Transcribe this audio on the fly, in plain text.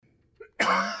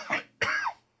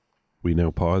We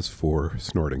now pause for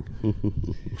snorting.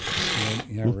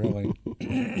 Yeah, really.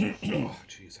 Oh,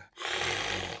 jeez.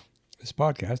 This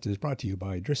podcast is brought to you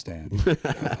by Dristan.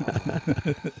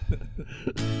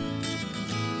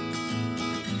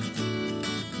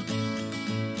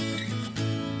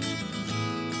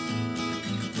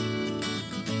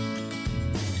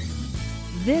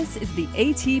 This is the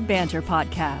AT Banter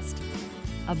Podcast,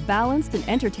 a balanced and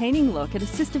entertaining look at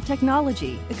assistive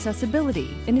technology, accessibility,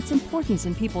 and its importance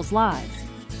in people's lives.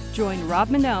 Join Rob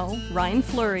Minot, Ryan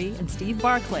Fleury, and Steve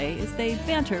Barclay as they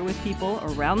banter with people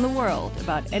around the world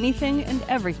about anything and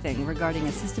everything regarding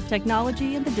assistive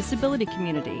technology and the disability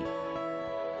community.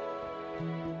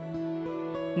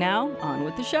 Now, on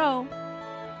with the show.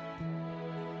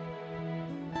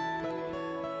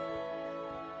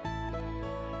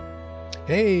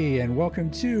 Hey, and welcome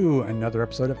to another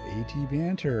episode of AT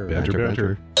Banter.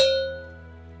 Banter.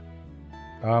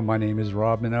 My name is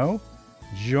Rob Minot.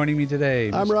 Joining me today,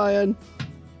 I'm Ryan.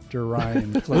 Mr.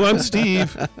 Ryan Fleury. Well, I'm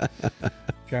Steve.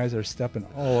 Guys are stepping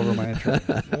all over my intro.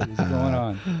 What is going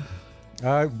on?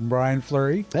 Ryan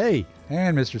Fleury Hey.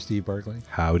 and Mr. Steve Barclay.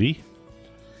 Howdy.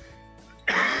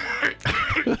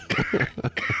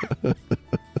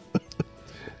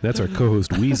 That's our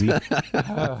co-host Wheezy.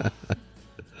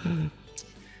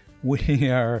 We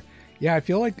are, yeah. I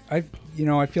feel like I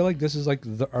feel like this is like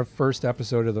our first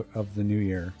episode of the new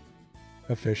year,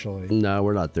 officially. No,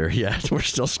 we're not there yet. We're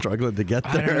still struggling to get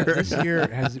I don't know, there. this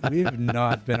year we've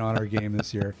not been on our game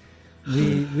this year.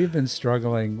 We've been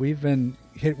struggling. We've been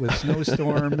hit with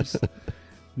snowstorms.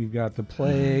 We've got the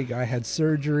plague. I had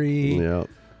surgery. Yep.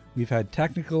 We've had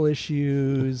technical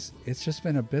issues. It's just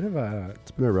been a bit of a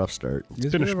It's been a rough start.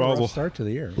 been a schmozzle. rough start to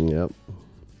the year. Yep.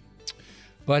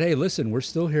 But hey, listen, we're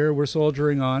still here. We're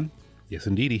soldiering on. Yes,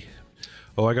 indeedy.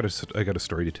 Oh, I got a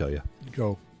story to tell you.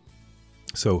 Go.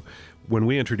 So, when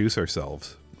we introduce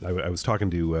ourselves, I was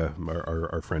talking to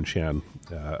our friend Shan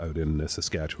out in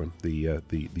Saskatchewan, the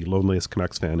loneliest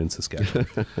Canucks fan in Saskatchewan,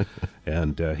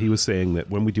 and he was saying that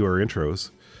when we do our intros,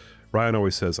 Ryan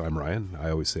always says I'm Ryan, I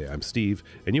always say I'm Steve,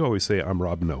 and you always say I'm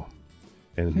Rob No.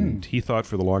 And he thought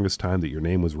for the longest time that your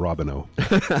name was Robino.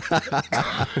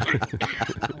 Oh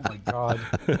my God.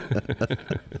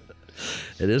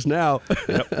 It is now.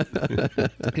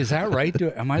 Is that right?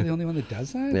 Am I the only one that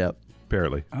does that? Yep.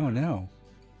 Apparently. Oh no.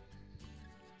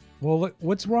 Well,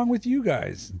 what's wrong with you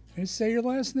guys? Just say your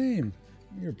last name.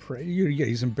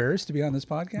 He's embarrassed to be on this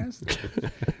podcast.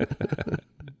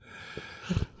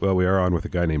 Well, we are on with a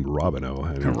guy named Robino.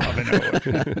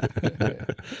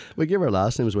 We give our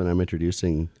last names when I'm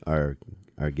introducing our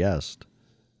guest.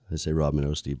 I say Rob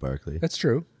Minot, Steve Barclay. That's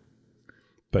true.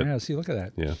 But Yeah. See, look at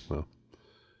that. yeah, well,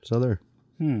 So there.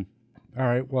 All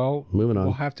right. Well, Moving on.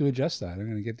 We'll have to adjust that.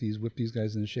 I'm going to whip these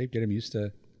guys into shape, get them used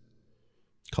to.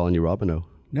 Calling you Rob Minot.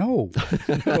 No,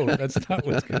 that's not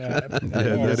what's going to happen.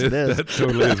 yeah, Yes, it is. that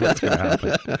totally is what's going to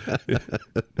happen.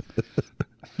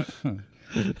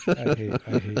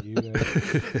 I hate you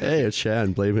guys. Hey, it's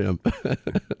Shan. Blame him.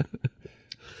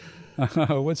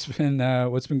 What's been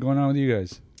going on with you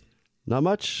guys? Not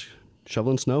much.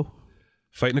 Shoveling snow.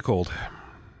 Fighting a cold.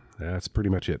 That's pretty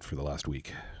much it for the last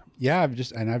week. Yeah,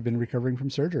 I've been recovering from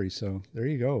surgery, so there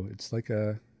you go. It is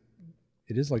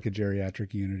like a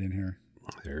geriatric unit in here.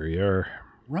 There you are.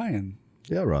 Ryan,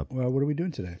 Yeah, Rob. well, what are we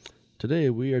doing today? Today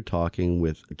we are talking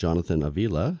with Jonathan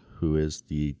Avila, who is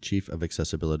the Chief of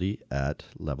Accessibility at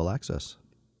Level Access.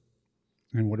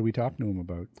 And what are we talking to him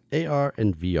about? AR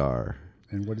and VR.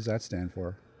 And what does that stand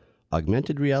for?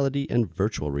 Augmented reality and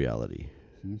virtual reality.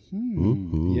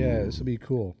 Yeah, this will be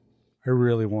cool. I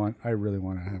really want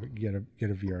to get a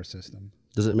VR system.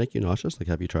 Does it make you nauseous? Like,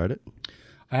 have you tried it?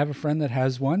 I have a friend that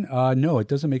has one. No, it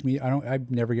doesn't make me. I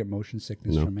never get motion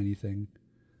sickness from anything.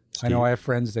 I know I have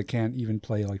friends that can't even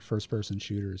play like first-person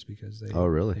shooters because they. Oh,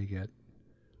 really? They get.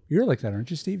 You're like that, aren't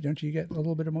you, Steve? Don't you get a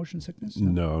little bit of motion sickness?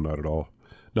 No, not at all.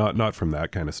 Not from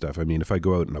that kind of stuff. I mean, if I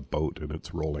go out in a boat and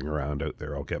it's rolling around out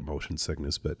there, I'll get motion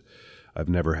sickness, but I've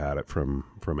never had it from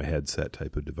a headset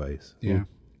type of device. Yeah.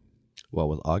 Well,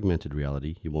 with augmented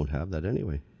reality, you won't have that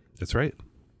anyway. That's right.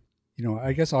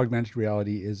 I guess augmented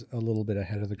reality is a little bit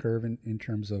ahead of the curve in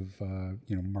terms of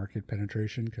market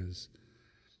penetration because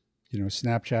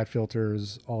Snapchat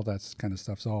filters, all that kind of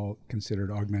stuff's all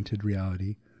considered augmented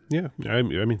reality. Yeah. I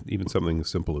mean, even something as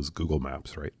simple as Google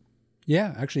Maps, right?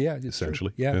 Yeah, actually, yeah. It's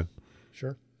Essentially. true. Yeah,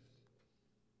 sure.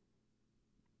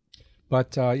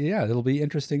 But it'll be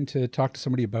interesting to talk to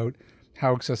somebody about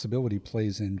how accessibility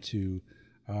plays into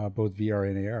both VR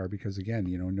and AR because, again,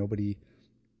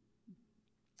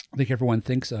 I think everyone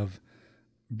thinks of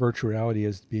virtual reality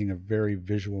as being a very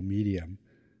visual medium.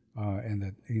 and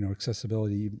that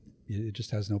accessibility, it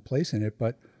just has no place in it.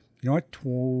 But you know what?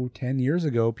 10 years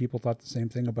ago, people thought the same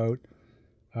thing about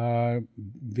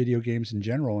video games in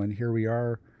general, and here we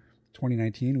are,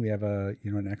 2019. We have an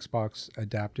Xbox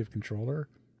adaptive controller.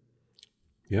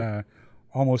 Yeah.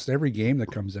 Almost every game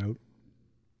that comes out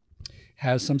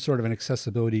has some sort of an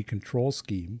accessibility control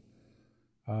scheme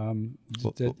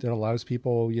that allows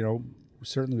people,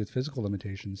 certainly with physical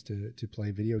limitations, to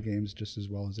play video games just as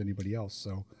well as anybody else.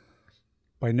 So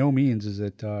by no means is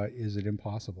it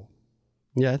impossible.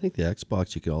 Yeah, I think the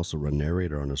Xbox you could also run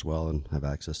narrator on as well and have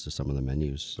access to some of the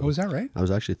menus. So oh, is that right? I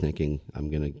was actually thinking I'm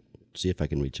going to see if I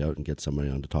can reach out and get somebody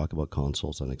on to talk about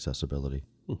consoles and accessibility.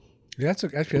 Yeah, that's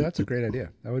a great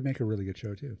idea. That would make a really good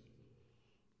show too.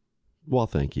 Well,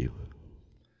 thank you.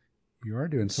 You are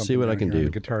doing something. See what I can do. The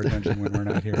Guitar Dungeon when we're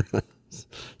not here.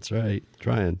 That's right.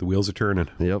 Trying. The wheels are turning.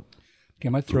 Yep. Okay,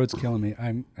 my throat's killing me.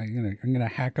 I'm gonna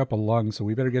hack up a lung, so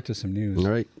we better get to some news.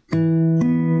 All right.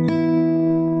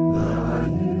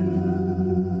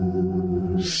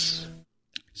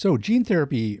 So, gene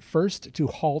therapy first to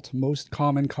halt most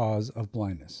common cause of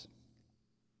blindness.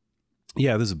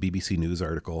 Yeah, this is a BBC News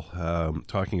article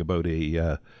talking about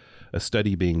a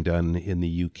study being done in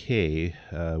the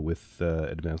UK with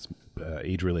advanced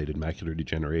age-related macular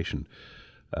degeneration,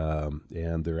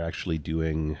 and they're actually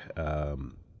doing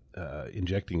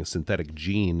injecting a synthetic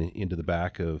gene into the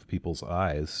back of people's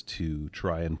eyes to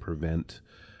try and prevent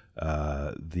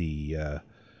the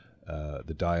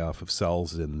die-off of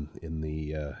cells in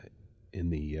the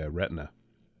retina,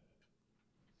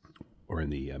 or in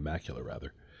the macula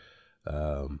rather.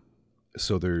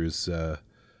 So there's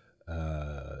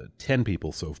 10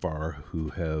 people so far who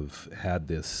have had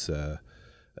this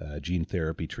gene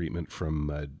therapy treatment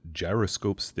from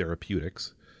Gyroscopes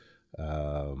Therapeutics,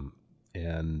 and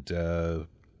the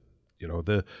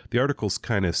article's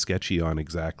kind of sketchy on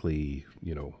exactly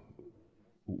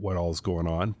what all's going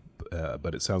on,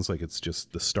 but it sounds like it's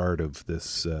just the start of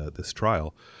this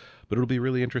trial. But it'll be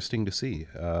really interesting to see.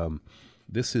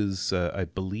 This is, I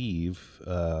believe,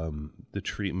 the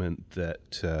treatment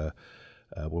that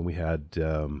when we had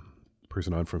a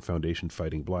person on from Foundation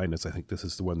Fighting Blindness, I think this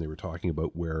is the one they were talking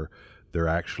about, where they're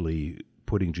actually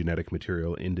putting genetic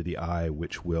material into the eye,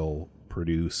 which will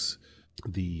produce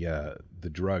the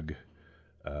drug,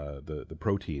 the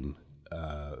protein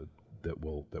that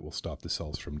will stop the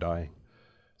cells from dying.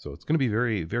 So it's going to be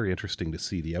very, very interesting to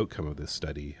see the outcome of this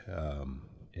study,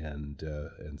 and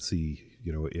see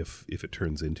if it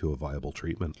turns into a viable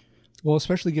treatment. Well,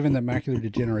 especially given that macular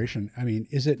degeneration, I mean,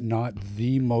 is it not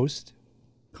the most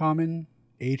common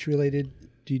age-related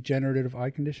degenerative eye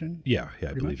condition? Yeah,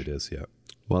 I believe it is. Yeah.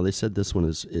 Well, they said this one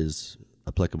is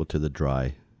applicable to the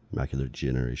dry macular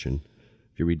degeneration.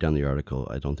 If you read down the article,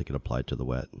 I don't think it applied to the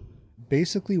wet.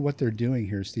 Basically, what they're doing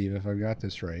here, Steve, if I've got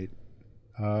this right,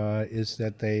 is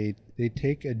that they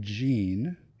take a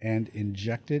gene and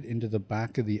inject it into the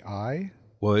back of the eye.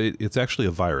 Well, it's actually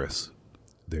a virus.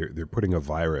 They're putting a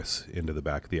virus into the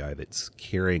back of the eye that's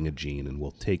carrying a gene, and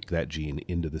will take that gene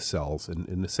into the cells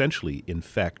and essentially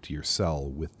infect your cell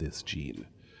with this gene.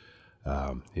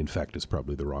 Infect is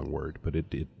probably the wrong word, but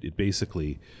it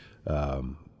basically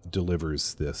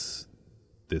delivers this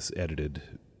edited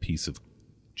piece of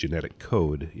genetic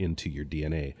code into your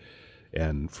DNA.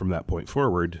 And from that point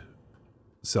forward,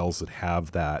 cells that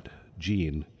have that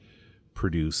gene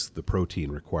produce the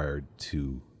protein required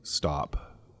to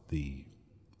stop the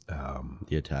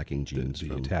attacking genes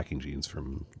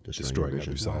from destroying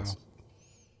other cells.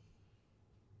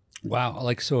 Wow!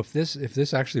 Like, so if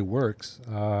this actually works,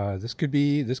 this could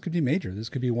be major. This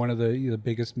could be one of the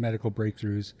biggest medical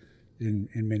breakthroughs in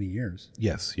many years.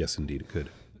 Yes, indeed, it could.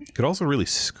 It could also really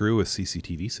screw with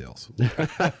CCTV sales.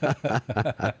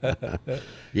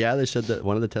 Yeah, they said that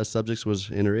one of the test subjects was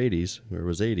in her 80s, or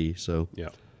was 80. So yeah,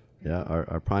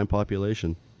 our prime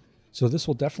population. So this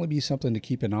will definitely be something to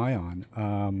keep an eye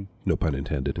on. No pun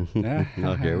intended.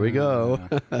 Oh, here we go.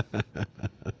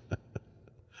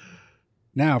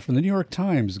 Now, from the New York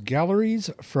Times, galleries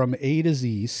from A to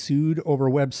Z sued over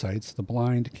websites the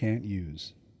blind can't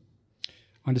use.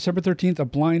 On December 13th, a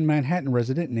blind Manhattan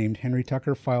resident named Henry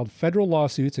Tucker filed federal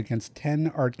lawsuits against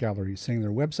 10 art galleries, saying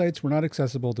their websites were not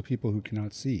accessible to people who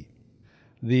cannot see.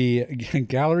 The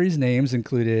galleries' names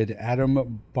included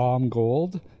Adam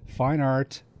Baumgold, Fine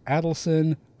Art,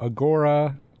 Adelson,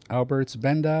 Agora, Alberts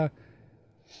Benda,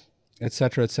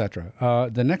 etc., etc.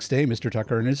 The next day, Mr.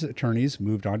 Tucker and his attorneys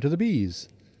moved on to the bees.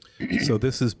 So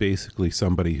this is basically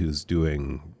somebody who's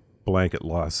doing blanket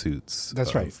lawsuits.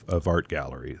 That's right. Of art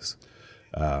galleries.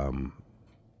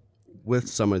 With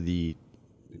some of the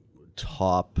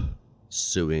top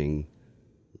suing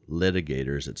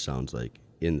litigators, it sounds like,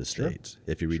 in the States.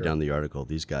 If you read down the article,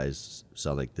 these guys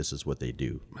sound like this is what they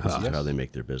do. This is how they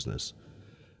make their business.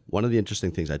 One of the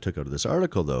interesting things I took out of this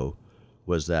article, though,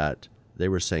 was that they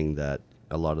were saying that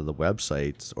a lot of the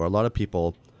websites, or a lot of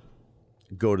people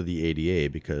go to the ADA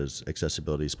because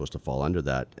accessibility is supposed to fall under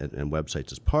that, and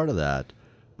websites is part of that,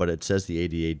 but it says the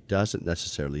ADA doesn't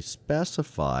necessarily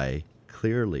specify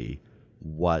clearly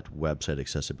what website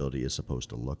accessibility is supposed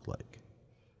to look like,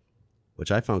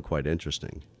 which I found quite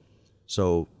interesting.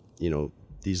 So,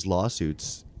 these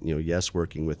lawsuits, yes,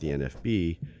 working with the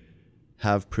NFB,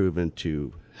 have proven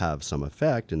to have some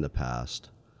effect in the past,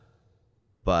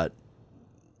 but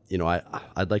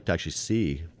I'd like to actually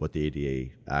see what the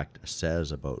ADA Act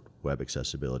says about web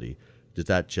accessibility. Does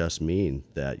that just mean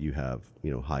that you have,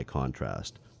 high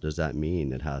contrast? Does that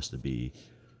mean it has to be,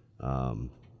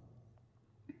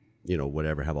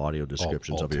 whatever, have audio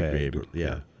descriptions of your grade?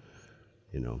 Yeah.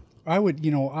 I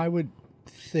would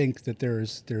think that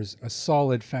there's a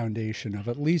solid foundation of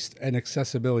at least an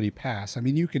accessibility pass. I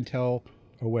mean, you can tell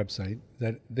a website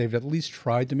that they've at least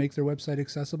tried to make their website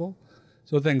accessible.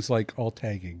 So things like alt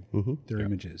tagging their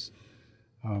images,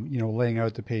 laying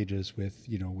out the pages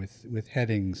with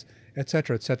headings, et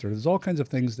cetera, et cetera. There's all kinds of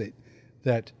things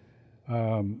that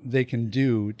they can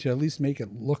do to at least make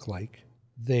it look like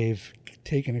they've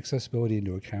taken accessibility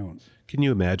into account. Can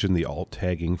you imagine the alt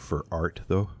tagging for art,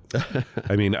 though?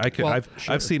 I mean,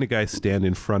 I've seen a guy stand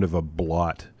in front of a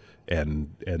blot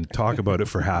and talk about it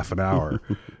for half an hour,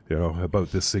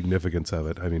 about the significance of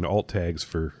it. I mean, alt tags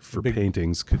for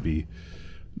paintings could be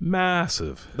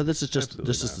massive. But this is just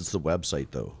the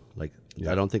website, though. Like,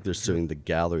 I don't think they're suing the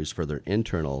galleries for their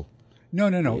internal. No.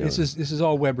 This is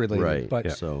all web related. Right.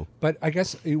 But I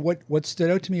guess what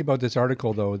stood out to me about this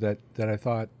article, though, that I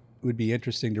thought would be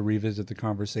interesting to revisit the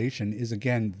conversation is,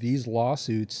 again, these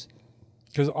lawsuits,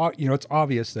 because it's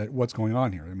obvious that what's going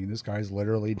on here. I mean, this guy's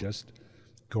literally just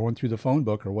going through the phone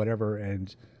book or whatever,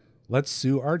 and let's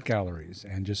sue art galleries,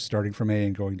 and just starting from A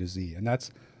and going to Z, and that's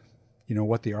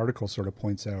what the article sort of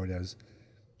points out as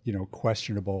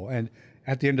questionable. And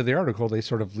at the end of the article, they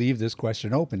sort of leave this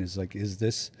question open: is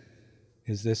this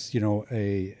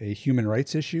a human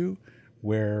rights issue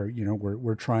where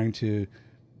we're trying to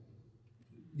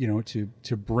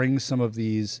to bring some of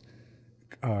these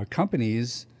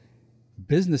companies,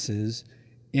 businesses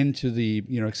into the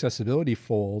accessibility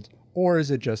fold, or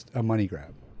is it just a money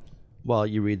grab? Well,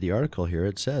 you read the article here,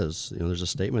 it says, there's a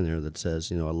statement there that says,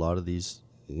 a lot of these,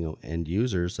 end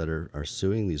users that are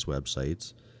suing these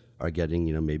websites are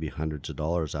getting, maybe hundreds of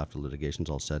dollars after litigation's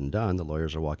all said and done. The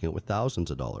lawyers are walking out with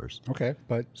thousands of dollars. Okay,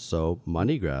 but so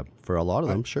money grab for a lot of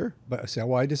them, sure. But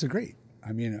I disagree.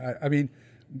 I mean,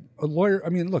 a lawyer. I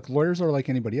mean, look, lawyers are like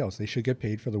anybody else. They should get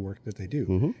paid for the work that they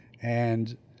do,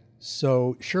 and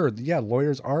so sure, yeah,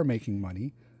 lawyers are making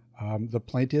money. The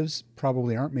plaintiffs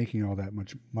probably aren't making all that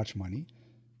much money,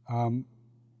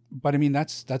 but I mean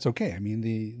that's okay. I mean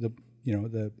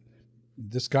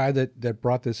this guy that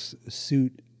brought this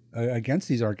suit against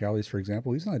these art galleries, for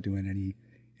example, he's not doing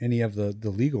any of the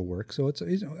legal work, so it's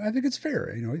I think it's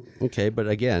fair. Okay, but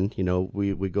again,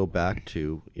 we go back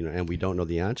to and we don't know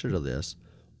the answer to this.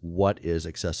 What is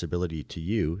accessibility to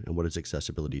you, and what is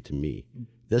accessibility to me?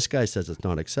 This guy says it's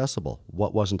not accessible.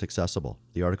 What wasn't accessible?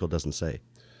 The article doesn't say.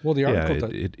 Well, the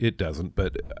article it doesn't,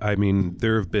 but I mean,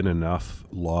 there have been enough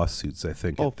lawsuits, I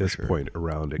think, at this point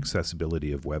around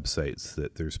accessibility of websites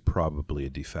that there's probably a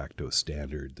de facto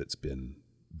standard that's been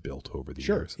built over the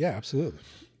years. Yeah, absolutely.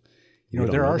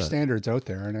 There are standards out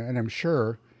there, and I'm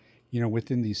sure,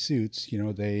 within these suits,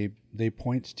 they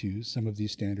point to some of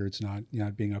these standards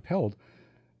not being upheld.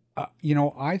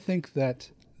 I think that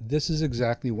this is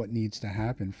exactly what needs to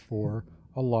happen for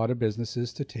a lot of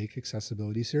businesses to take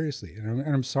accessibility seriously. And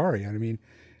I'm sorry. I mean,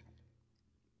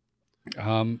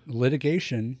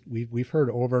 litigation, we've heard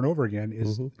over and over again,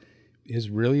 is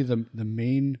really the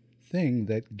main thing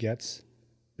that gets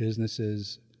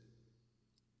businesses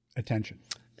attention.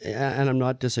 And I'm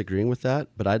not disagreeing with that,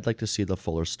 but I'd like to see the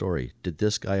fuller story. Did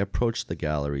this guy approach the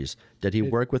galleries? Did he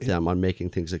work with them on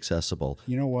making things accessible?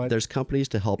 You know what? There's companies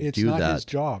to help do that. It's not his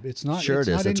job. It's not. Sure, it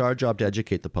is. It's our job to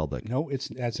educate the public. No,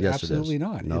 that's yes, absolutely it is.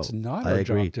 not. No, it's not I our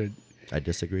agree. job to. I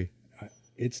disagree.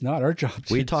 It's not our job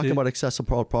to. We talk about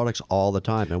accessible products all the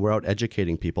time, and we're out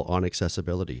educating people on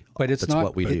accessibility. But that's not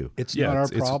what we do. It's not our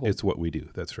problem. It's what we do.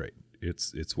 That's right.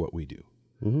 It's what we do.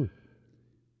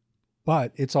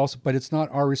 But it's not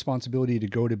our responsibility to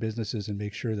go to businesses and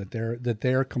make sure that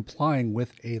they're complying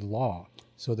with a law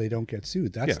so they don't get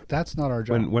sued. That's not our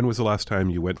job. When was the last time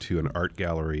you went to an art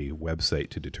gallery website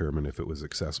to determine if it was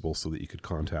accessible so that you could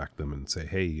contact them and say,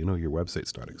 hey, your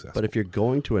website's not accessible? But if you're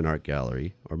going to an art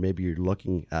gallery, or maybe you're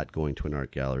looking at going to an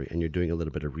art gallery and you're doing a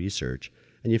little bit of research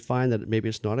and you find that maybe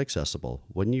it's not accessible,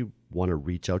 wouldn't you want to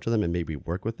reach out to them and maybe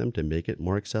work with them to make it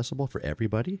more accessible for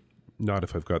everybody? Not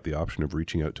if I've got the option of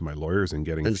reaching out to my lawyers and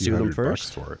getting And a few sue them $100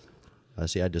 first? for it.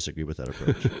 See, I disagree with that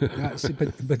approach.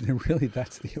 But really,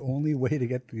 that's the only way to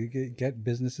get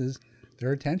businesses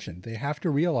their attention. They have to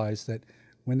realize that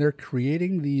when they're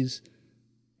creating these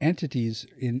entities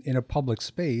in a public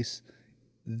space,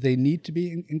 they need to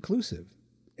be inclusive.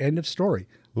 End of story.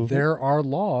 Mm-hmm. There are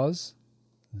laws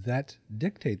that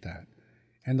dictate that.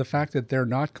 And the fact that they're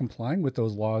not complying with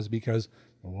those laws because,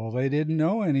 well, they didn't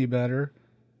know any better,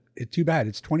 it's too bad.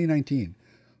 It's 2019.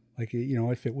 Like,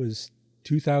 if it was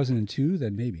 2002,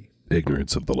 then maybe.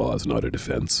 Ignorance of the law is not a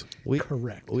defense.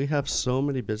 Correct. We have so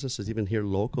many businesses, even here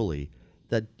locally,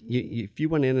 that if you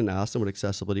went in and asked them what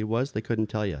accessibility was, they couldn't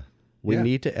tell you. We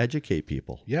need to educate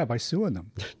people. Yeah, by suing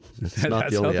them. That's not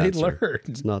the only answer.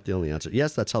 It's not the only answer.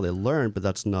 Yes, that's how they learn, but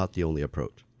that's not the only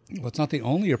approach. Well, it's not the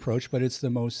only approach, but it's the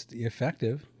most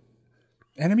effective.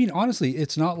 And I mean, honestly,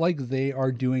 it's not like they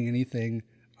are doing anything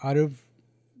out of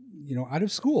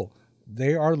school.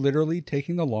 They are literally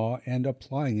taking the law and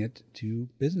applying it to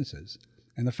businesses.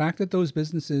 And the fact that those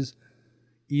businesses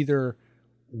either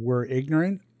were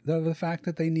ignorant of the fact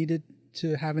that they needed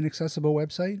to have an accessible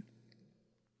website,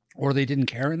 or they didn't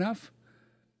care enough,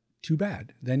 too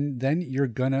bad. Then you're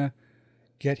gonna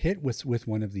get hit with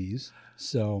one of these.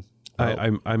 So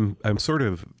I'm sort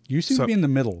of. You seem to be in the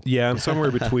middle. Yeah, I'm somewhere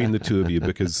between the two of you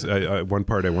because one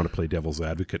part I want to play devil's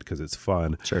advocate because it's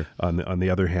fun. Sure. On the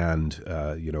other hand,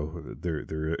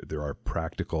 there are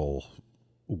practical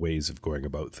ways of going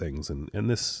about things, and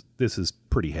this is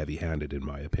pretty heavy-handed in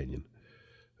my opinion.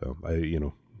 So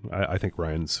I think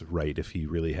Ryan's right. If he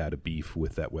really had a beef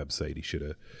with that website, he should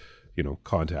have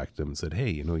contacted them and said,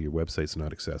 hey, your website's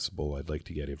not accessible. I'd like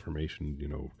to get information.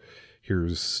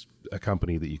 Here's a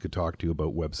company that you could talk to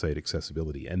about website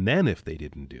accessibility. And then if they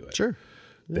didn't do it, sure,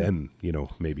 then,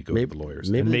 maybe go to the lawyers.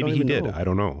 Maybe he did. know. I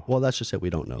don't know. Well, that's just it. We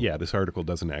don't know. Yeah, this article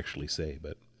doesn't actually say,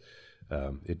 but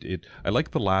I like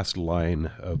the last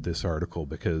line of this article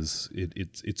because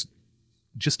it's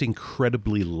just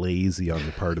incredibly lazy on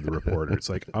the part of the reporter. It's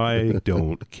like, I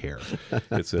don't care.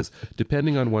 It says,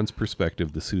 depending on one's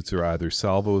perspective, the suits are either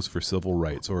salvos for civil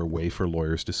rights or a way for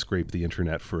lawyers to scrape the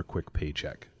internet for a quick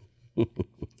paycheck.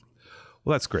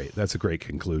 Well, that's great. That's a great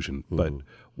conclusion. But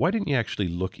why didn't you actually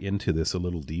look into this a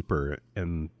little deeper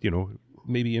and,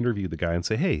 maybe interview the guy and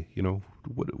say, hey,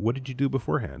 what did you do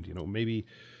beforehand? Maybe,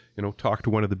 talk to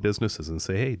one of the businesses and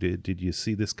say, hey, did you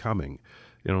see this coming?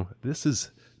 This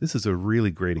is a really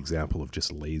great example of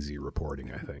just lazy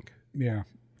reporting, I think. Yeah.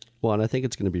 Well, and I think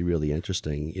it's going to be really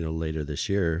interesting, later this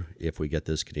year, if we get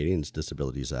this Canadians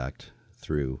Disabilities Act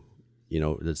through,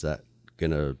 is that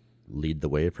going to lead the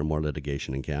way for more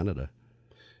litigation in Canada?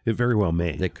 It very well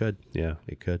may. It could. Yeah.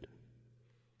 It could.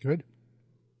 Good.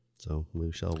 So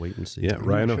we shall wait and see. Yeah,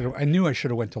 Ryan. I knew I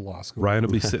should have went to law school. Ryan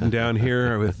will be sitting down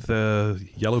here with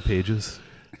yellow pages.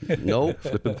 No,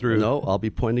 flipping through. No, I'll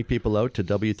be pointing people out to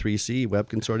W3C Web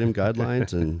Consortium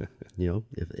guidelines, and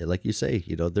if, like you say,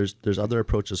 there's other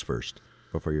approaches first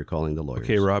before you're calling the lawyers.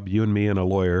 Okay, Rob, you and me and a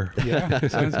lawyer. Yeah,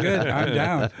 sounds good. I'm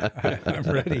down. I'm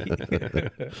ready.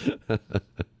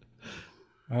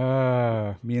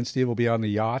 Me and Steve will be on the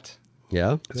yacht.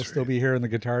 Yeah, You'll still be here in the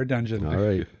guitar dungeon. All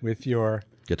right, with your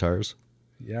guitars.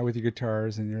 Yeah, with your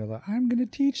guitars, and you're like, I'm going to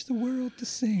teach the world to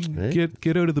sing. Hey?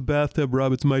 Get out of the bathtub,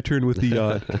 Rob. It's my turn with the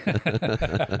yacht.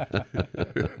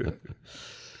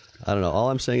 I don't know.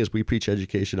 All I'm saying is we preach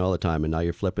education all the time, and now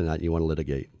you're flipping that and you want to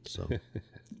litigate. So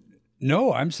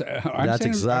no, that's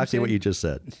exactly what you just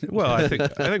said. Well, I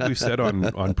think we've said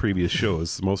on previous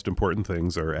shows, the most important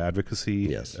things are advocacy,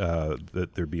 yes,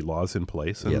 that there be laws in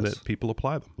place, and that people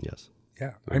apply them. Yes.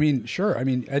 Yeah, I mean, sure. I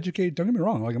mean, educate. Don't get me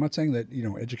wrong. Like, I'm not saying that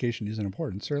education isn't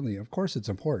important. Certainly, of course, it's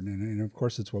important, and of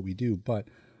course, it's what we do. But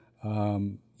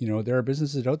there are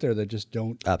businesses out there that just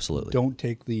don't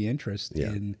take the interest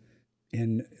in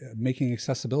making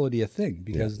accessibility a thing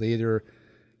because they either,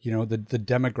 the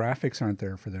demographics aren't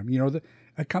there for them.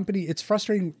 A company. It's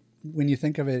frustrating when you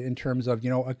think of it in terms of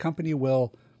a company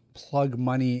will plug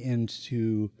money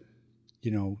into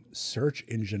search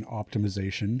engine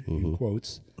optimization in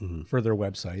quotes for their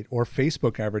website, or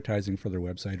Facebook advertising for their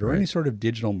website, or any sort of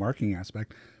digital marketing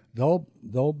aspect. They'll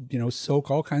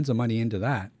soak all kinds of money into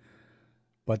that.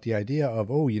 But the idea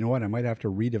of, oh, you know what, I might have to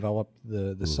redevelop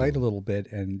the site a little bit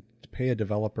and pay a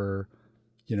developer,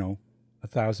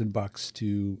 $1,000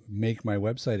 to make my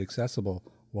website accessible.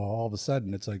 Well, all of a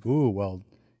sudden it's like, ooh, well,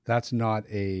 that's not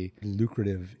a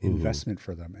lucrative investment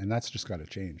for them. And that's just got to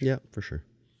change. Yeah, for sure.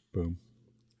 Boom.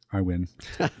 I win.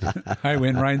 I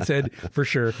win. Ryan said, for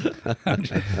sure.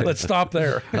 Let's stop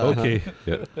there. Okay.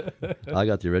 Yeah. I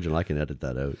got the original. I can edit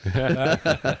that out.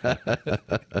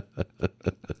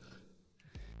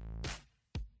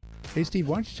 Hey, Steve,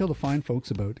 why don't you tell the fine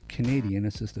folks about Canadian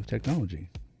Assistive Technology?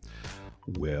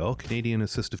 Well, Canadian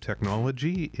Assistive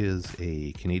Technology is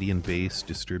a Canadian-based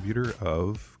distributor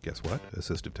of, guess what?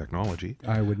 Assistive technology.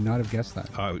 I would not have guessed that.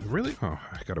 Really? Oh,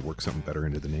 I got to work something better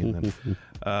into the name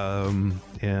then.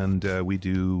 And we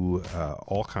do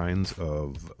all kinds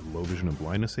of low vision and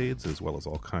blindness aids, as well as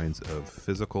all kinds of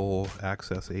physical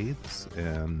access aids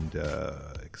and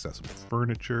accessible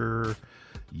furniture.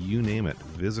 You name it.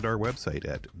 Visit our website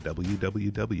at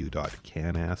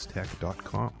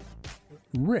www.canastech.com.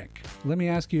 Rick, let me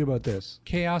ask you about this.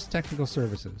 Chaos Technical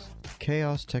Services.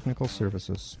 Chaos Technical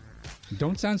Services.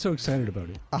 Don't sound so excited about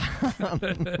it.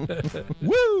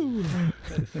 Woo!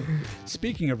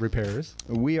 Speaking of repairs.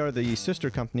 We are the sister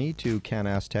company to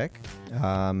Canas Tech.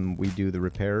 We do the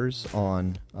repairs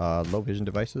on low vision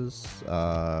devices,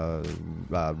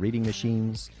 reading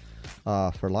machines,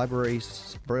 for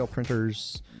libraries, braille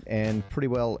printers, and pretty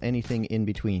well anything in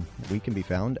between. We can be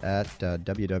found at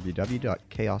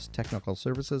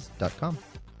www.chaostechnicalservices.com.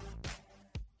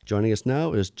 Joining us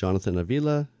now is Jonathan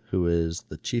Avila, who is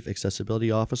the Chief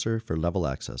Accessibility Officer for Level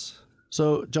Access.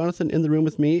 So, Jonathan, in the room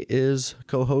with me is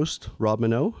co-host Rob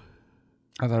Minot.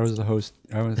 I thought it was the host.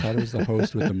 I thought it was the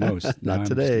host with the most. Not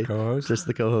today. Just the co-host. Just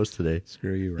the co-host today.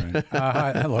 Screw you, Ryan.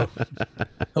 Hi, hello.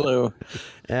 Hello.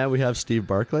 And we have Steve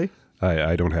Barclay.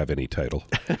 I don't have any title.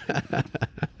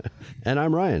 And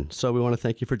I'm Ryan. So we want to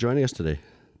thank you for joining us today.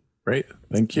 Great.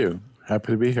 Thank you.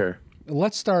 Happy to be here.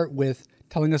 Let's start with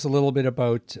telling us a little bit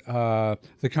about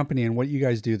the company and what you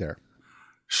guys do there.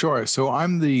 Sure. So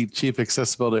I'm the Chief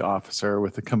Accessibility Officer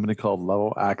with a company called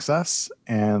Level Access.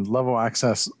 And Level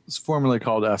Access is formerly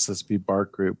called SSB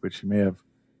BARC Group, which you may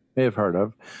have heard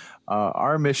of.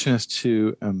 Our mission is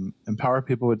to empower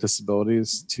people with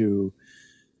disabilities to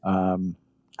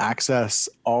access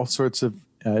all sorts of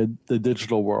the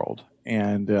digital world.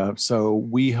 And so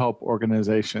we help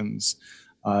organizations,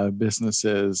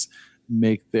 businesses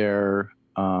make their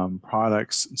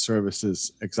products and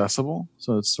services accessible.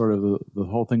 So it's sort of the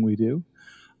whole thing we do.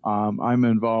 I'm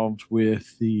involved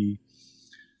with the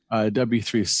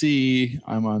W3C.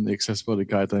 I'm on the Accessibility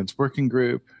Guidelines Working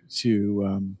Group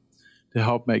to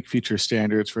help make future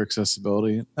standards for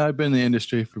accessibility. I've been in the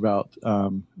industry for about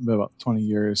 20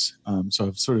 years. So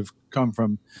I've sort of come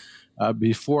from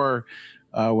before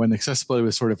when accessibility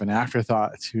was sort of an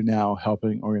afterthought to now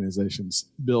helping organizations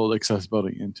build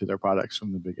accessibility into their products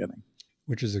from the beginning.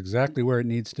 Which is exactly where it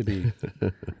needs to be.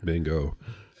 Bingo.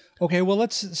 Okay, well,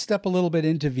 let's step a little bit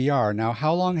into VR. Now,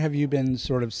 how long have you been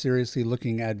sort of seriously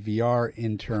looking at VR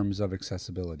in terms of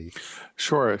accessibility?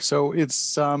 Sure. So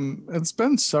it's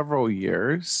been several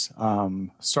years.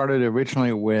 Started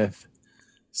originally with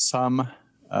some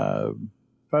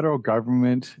federal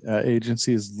government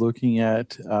agencies looking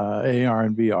at AR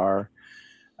and VR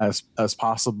as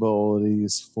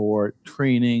possibilities for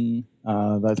training,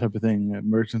 that type of thing,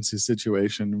 emergency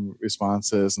situation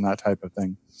responses, and that type of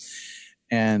thing.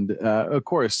 And of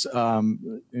course,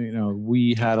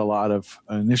 we had a lot of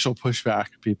initial pushback,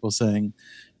 people saying,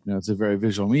 it's a very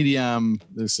visual medium.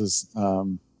 This is,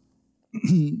 won't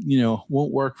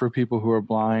work for people who are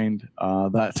blind,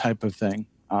 that type of thing.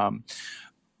 And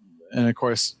of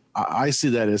course, I see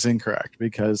that as incorrect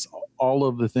because all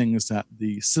of the things that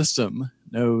the system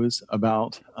knows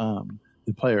about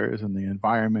the players and the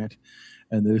environment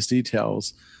and those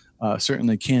details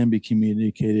certainly can be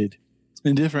communicated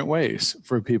in different ways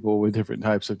for people with different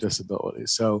types of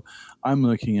disabilities. So I'm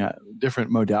looking at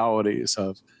different modalities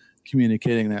of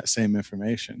communicating that same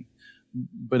information.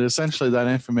 But essentially that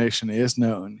information is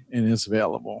known and is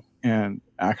available. And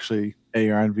actually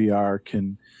AR and VR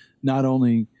can not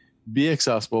only be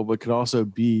accessible, but could also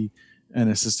be an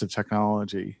assistive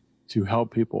technology to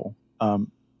help people.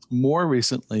 More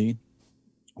recently,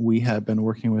 we have been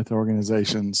working with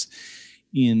organizations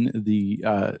in the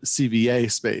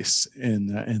CVA space in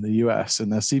the U.S.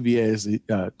 And the CVA is the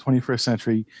 21st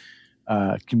Century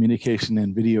Communication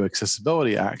and Video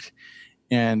Accessibility Act.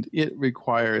 And it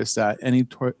requires that any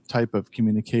type of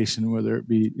communication, whether it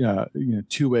be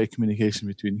two-way communication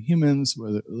between humans,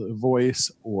 whether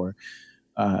voice or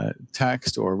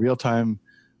text or real-time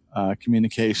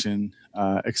communication,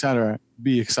 etc.,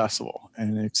 be accessible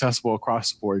and accessible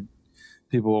across the board.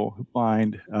 People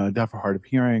blind, deaf or hard of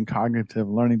hearing, cognitive,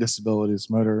 learning disabilities,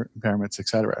 motor impairments,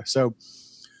 etc. So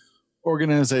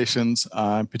organizations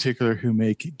in particular who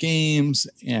make games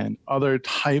and other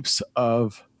types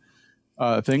of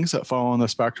things that fall on the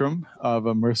spectrum of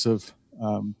immersive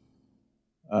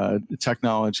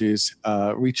technologies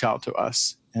reach out to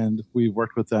us. And we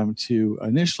worked with them to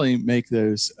initially make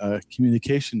those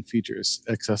communication features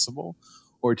accessible,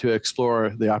 or to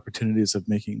explore the opportunities of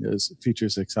making those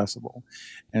features accessible.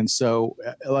 And so,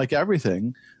 like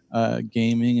everything,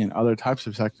 gaming and other types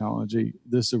of technology,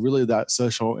 there's really that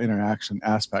social interaction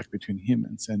aspect between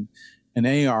humans. And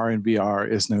AR and VR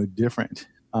is no different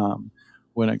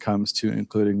when it comes to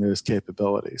including those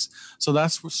capabilities. So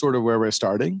that's sort of where we're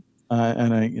starting.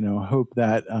 And I hope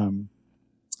that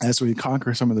as we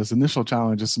conquer some of those initial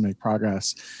challenges and make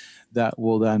progress, that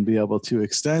we'll then be able to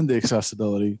extend the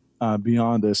accessibility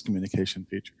beyond those communication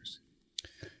features.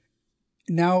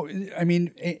 Now, I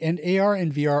mean, and AR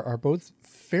and VR are both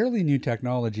fairly new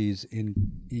technologies in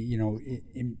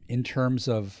terms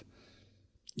of,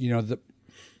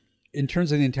 in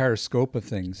terms of the entire scope of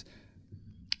things.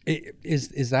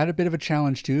 Is that a bit of a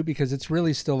challenge too? Because it's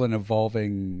really still an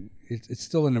evolving, it's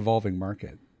still an evolving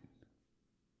market.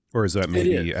 Or is that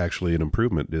maybe actually an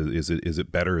improvement? Is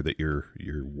it better that you're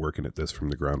working at this from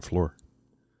the ground floor?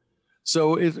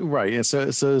 So So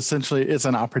essentially, it's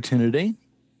an opportunity,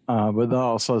 but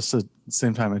also at the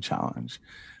same time a challenge,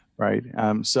 right?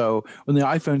 So when the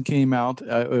iPhone came out,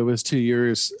 it was 2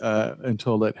 years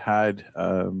until it had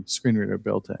screen reader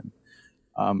built in.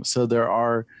 So there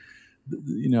are,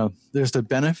 there's the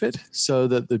benefit, so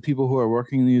that the people who are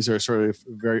working these are sort of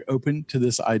very open to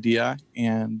this idea,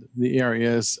 and the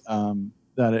areas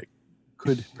that it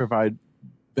could provide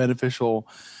beneficial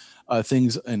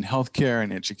things in healthcare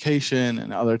and education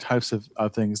and other types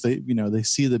of things. They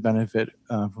see the benefit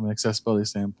from an accessibility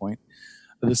standpoint.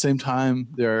 At the same time,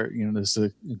 there's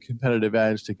a competitive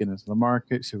edge to get into the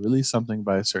market, to release something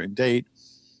by a certain date.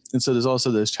 And so there's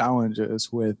also those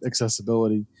challenges with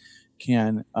accessibility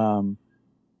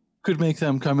could make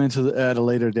them come into at a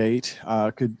later date,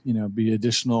 could be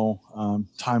additional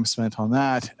time spent on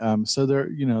that. So there,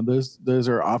 those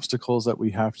are obstacles that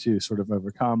we have to sort of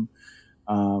overcome.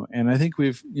 And I think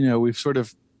we've sort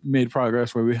of made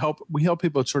progress where we help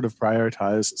people sort of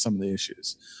prioritize some of the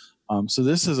issues. So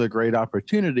this is a great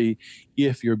opportunity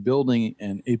if you're building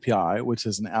an API, which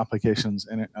is an applications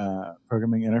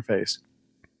programming interface,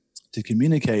 to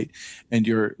communicate, and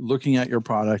you're looking at your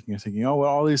product and you're thinking,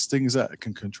 all these things that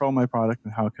can control my product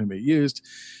and how it can be used.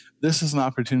 This is an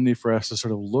opportunity for us to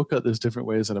sort of look at those different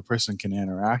ways that a person can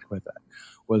interact with it,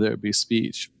 whether it be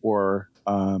speech, or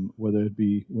whether it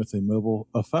be with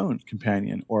a phone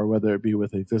companion, or whether it be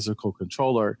with a physical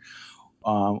controller,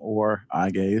 or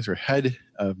eye gaze or head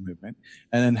movement,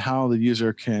 and then how the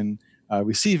user can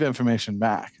receive information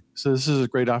back. So this is a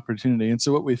great opportunity. And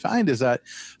so what we find is that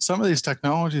some of these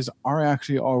technologies are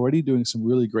actually already doing some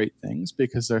really great things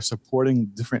because they're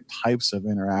supporting different types of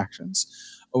interactions,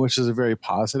 which is a very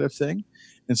positive thing.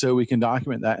 And so we can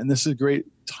document that. And this is a great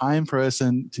time for us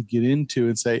to get into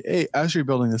and say, hey, as you're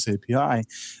building this API,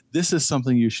 this is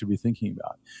something you should be thinking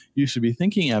about. You should be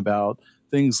thinking about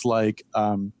things like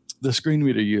the screen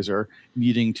reader user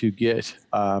needing to get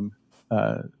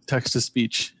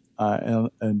text-to-speech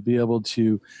and be able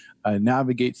to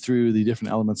navigate through the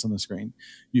different elements on the screen.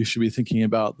 You should be thinking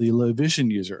about the low vision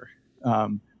user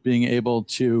being able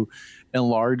to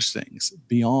enlarge things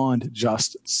beyond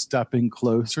just stepping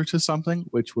closer to something,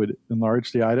 which would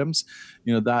enlarge the items.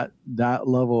 That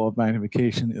level of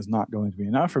magnification is not going to be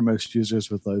enough for most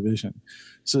users with low vision.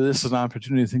 So this is an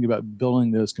opportunity to think about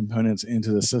building those components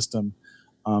into the system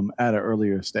at an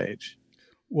earlier stage.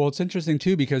 Well, it's interesting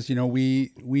too because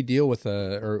we deal with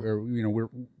we're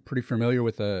pretty familiar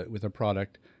with a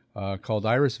product called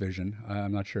Iris Vision.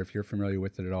 I'm not sure if you're familiar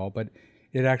with it at all, but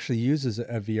it actually uses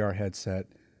a VR headset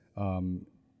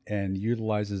and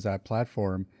utilizes that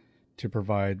platform to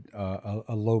provide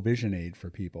a low vision aid for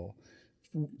people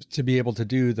to be able to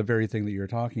do the very thing that you're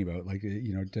talking about, like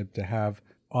to have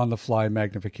on the fly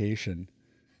magnification.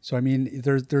 So, I mean,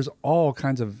 there's all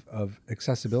kinds of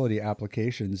accessibility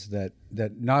applications that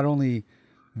not only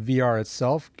VR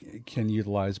itself can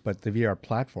utilize, but the VR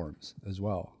platforms as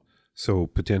well. So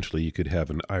potentially you could have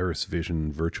an Iris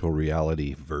Vision virtual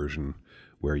reality version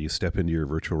where you step into your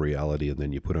virtual reality and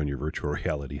then you put on your virtual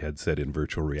reality headset in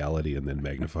virtual reality and then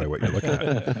magnify what you're looking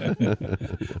at.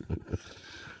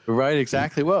 Right,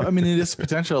 exactly. Well, I mean, it is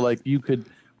potential. Like you could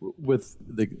with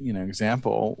the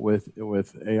example with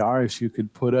ARs, you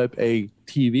could put up a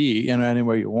TV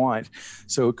anywhere you want,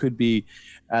 so it could be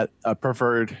at a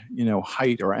preferred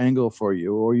height or angle for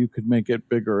you, or you could make it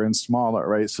bigger and smaller,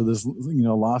 right? So there's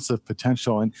lots of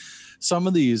potential, and some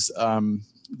of these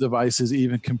devices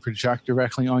even can project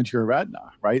directly onto your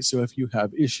retina, right? So if you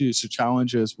have issues or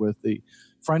challenges with the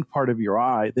front part of your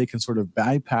eye, they can sort of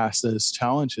bypass those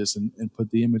challenges and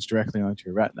put the image directly onto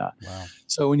your retina. Wow.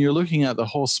 So when you're looking at the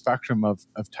whole spectrum of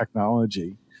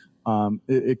technology,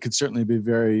 it could certainly be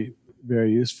very,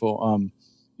 very useful.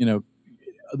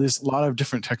 There's a lot of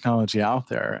different technology out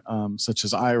there, such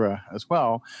as Aira as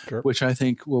well, Sure. which I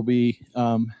think will be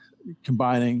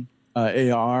combining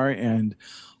AR and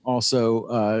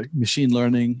also machine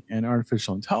learning and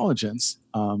artificial intelligence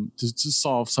to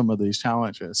solve some of these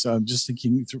challenges. So I'm just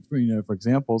thinking, for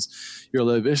examples, your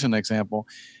low vision example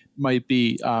might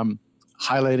be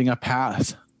highlighting a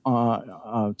path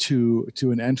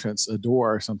to an entrance, a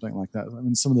door, or something like that. I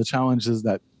mean, some of the challenges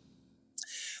that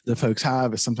the folks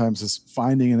have is sometimes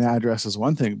finding an address is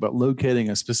one thing, but locating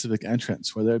a specific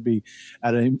entrance, whether it be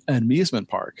at an amusement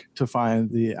park to find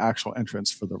the actual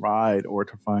entrance for the ride or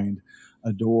to find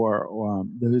a door,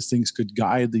 those things could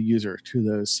guide the user to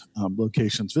those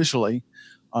locations visually,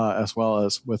 as well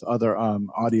as with other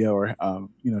audio or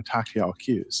tactile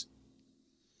cues.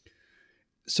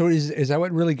 So is that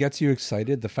what really gets you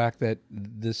excited? The fact that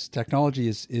this technology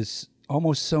is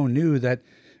almost so new that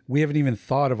we haven't even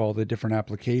thought of all the different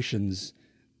applications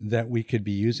that we could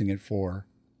be using it for.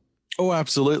 Oh,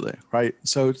 absolutely. Right.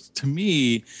 So to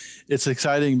me, it's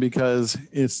exciting because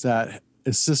it's that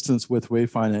assistance with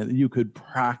wayfinding that you could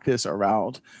practice a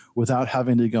route without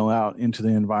having to go out into the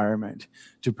environment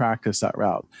to practice that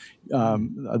route.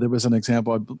 There was an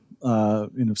example,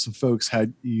 some folks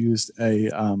had used a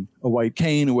white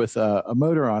cane with a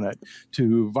motor on it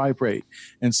to vibrate.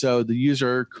 And so the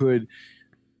user could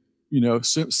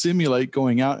simulate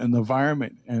going out in the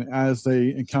environment, and as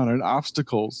they encountered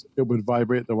obstacles, it would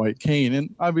vibrate the white cane.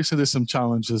 And obviously, there's some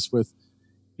challenges with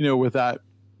that,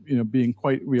 being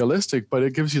quite realistic. But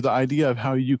it gives you the idea of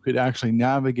how you could actually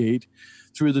navigate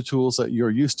through the tools that you're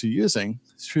used to using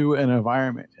through an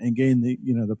environment and gain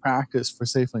the practice for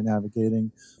safely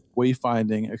navigating,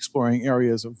 wayfinding, exploring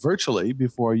areas virtually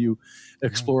before you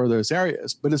explore those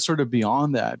areas. But it's sort of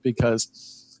beyond that,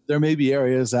 because there may be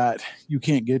areas that you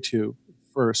can't get to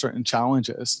for certain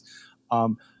challenges,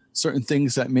 certain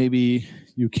things that maybe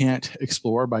you can't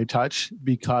explore by touch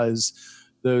because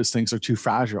those things are too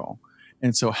fragile.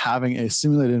 And so having a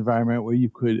simulated environment where you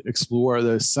could explore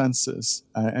those senses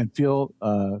and feel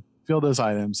those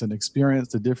items and experience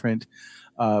the different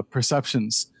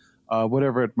perceptions,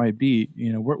 whatever it might be.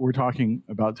 We're talking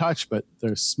about touch, but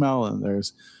there's smell and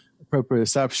there's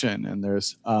proprioception and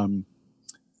there's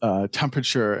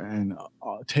temperature and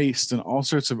taste and all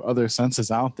sorts of other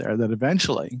senses out there that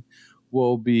eventually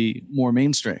will be more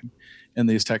mainstream in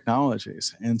these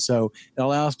technologies. And so it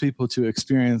allows people to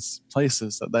experience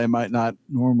places that they might not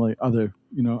normally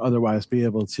otherwise be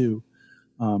able to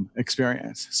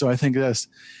experience. So I think that's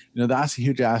a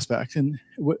huge aspect. And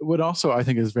what also I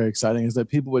think is very exciting is that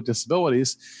people with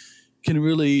disabilities can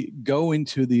really go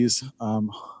into these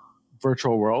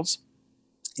virtual worlds,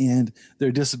 and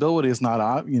their disability is not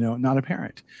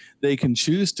apparent. They can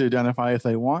choose to identify if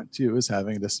they want to as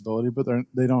having a disability, but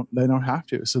they don't have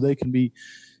to. So they can be,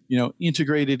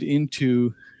 integrated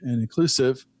into an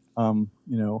inclusive,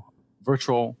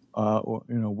 virtual,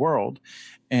 world,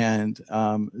 and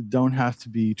don't have to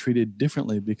be treated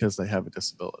differently because they have a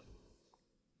disability.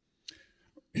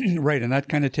 Right, and that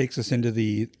kind of takes us into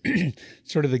the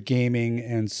sort of the gaming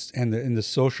and the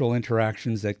social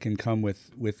interactions that can come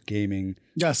with gaming.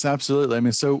 Yes, absolutely. I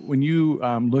mean, so when you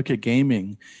look at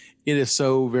gaming, it is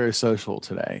so very social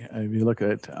today. If you look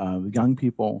at young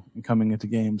people coming into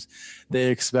games,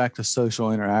 they expect a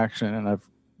social interaction, and I've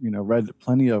read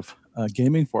plenty of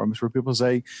gaming forums where people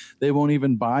say they won't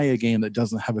even buy a game that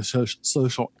doesn't have a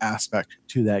social aspect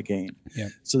to that game. Yeah.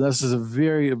 So this is a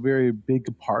very, very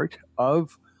big part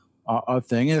of a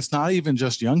thing. And it's not even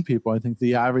just young people. I think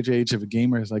the average age of a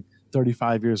gamer is like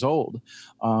 35 years old.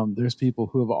 There's people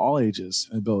who have all ages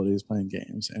and abilities playing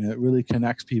games, and it really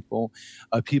connects people.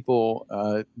 People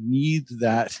need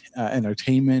that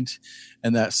entertainment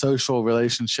and that social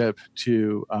relationship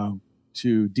to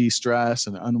de-stress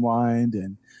and unwind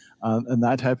and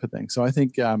that type of thing. So I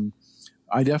think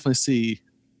I definitely see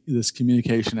this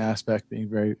communication aspect being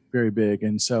very, very big.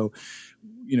 And so,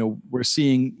 we're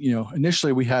seeing,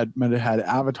 initially we might have had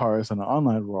avatars in an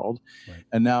online world, right,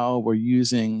 and now we're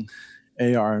using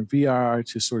AR and VR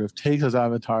to sort of take those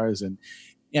avatars and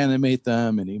animate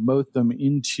them and emote them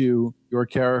into your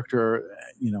character,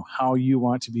 how you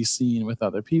want to be seen with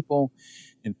other people,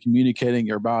 and communicating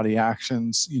your body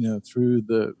actions, through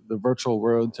the virtual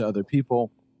world to other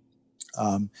people.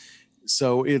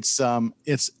 So there's a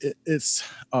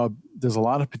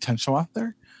lot of potential out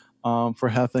there for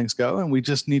how things go, and we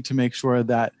just need to make sure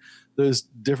that those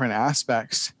different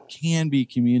aspects can be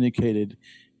communicated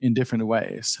in different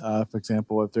ways. For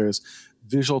example, if there's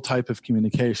visual type of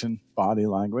communication, body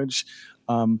language,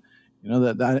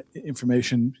 that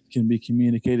information can be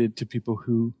communicated to people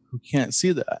who can't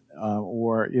see that,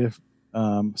 or if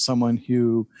someone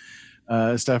who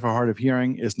is deaf or hard of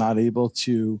hearing is not able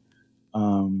to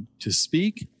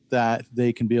speak, that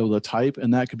they can be able to type,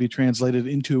 and that could be translated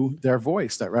into their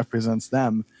voice that represents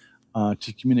them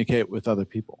to communicate with other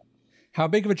people. How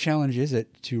big of a challenge is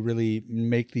it to really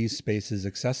make these spaces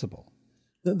accessible?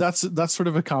 That's sort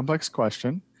of a complex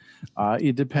question.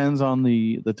 It depends on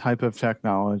the type of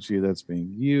technology that's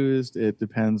being used. It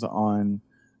depends on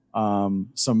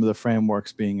some of the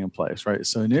frameworks being in place, right?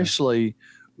 So initially,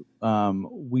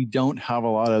 we don't have a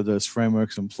lot of those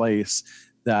frameworks in place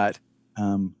that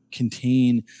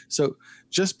contain, so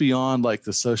just beyond like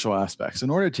the social aspects, in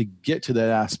order to get to that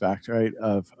aspect, right,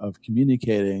 of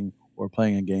communicating or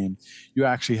playing a game, you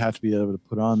actually have to be able to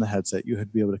put on the headset. You have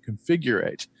to be able to configure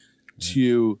it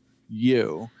to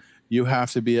you. You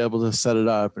have to be able to set it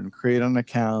up and create an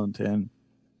account and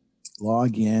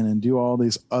log in and do all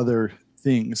these other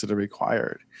things that are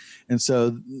required. And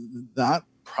so that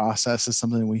process is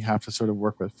something we have to sort of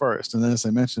work with first. And then, as I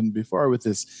mentioned before, with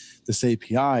this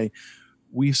API,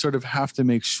 we sort of have to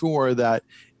make sure that,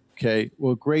 okay,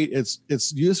 well, great,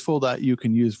 it's useful that you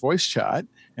can use voice chat,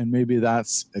 and maybe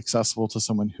that's accessible to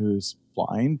someone who's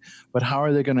blind, but how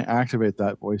are they going to activate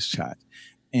that voice chat?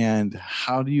 And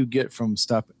how do you get from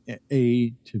step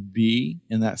A to B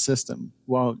in that system?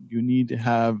 Well, you need to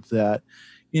have that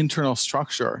internal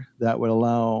structure that would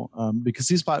allow, because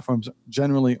these platforms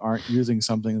generally aren't using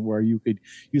something where you could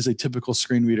use a typical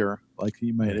screen reader like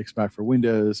you might expect for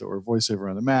Windows or VoiceOver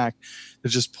on the Mac, to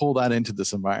just pull that into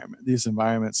this environment. These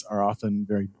environments are often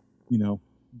very,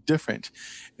 different.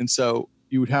 And so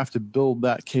you would have to build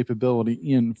that capability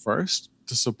in first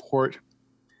to support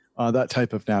that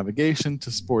type of navigation,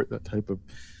 to support that type of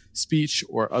speech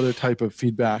or other type of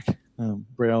feedback,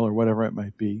 Braille or whatever it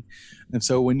might be. And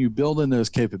so when you build in those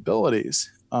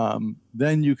capabilities,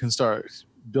 then you can start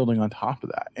building on top of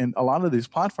that. And a lot of these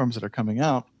platforms that are coming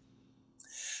out,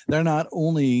 they're not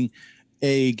only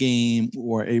a game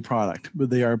or a product,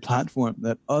 but they are a platform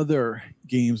that other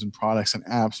games and products and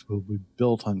apps will be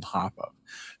built on top of.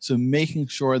 So making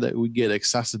sure that we get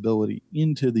accessibility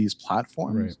into these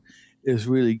platforms is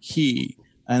really key.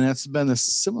 And that's been a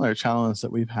similar challenge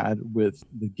that we've had with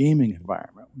the gaming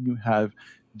environment. When you have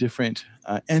different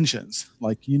engines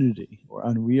like Unity or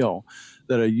Unreal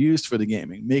that are used for the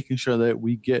gaming, making sure that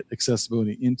we get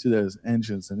accessibility into those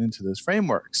engines and into those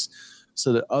frameworks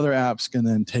so that other apps can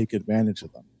then take advantage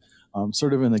of them.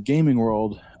 Sort of in the gaming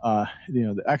world,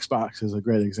 the Xbox is a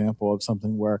great example of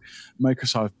something where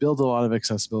Microsoft built a lot of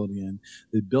accessibility in.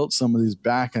 They built some of these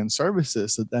back-end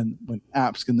services that then, when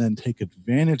apps can then take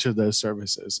advantage of those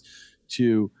services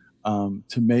to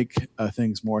make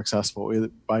things more accessible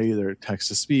by either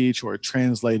text-to-speech or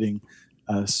translating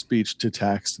speech to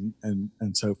text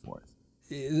and so forth.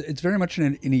 It's very much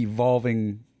an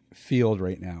evolving field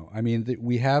right now. I mean,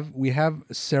 we have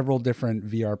several different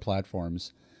VR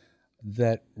platforms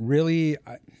that really,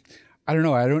 I don't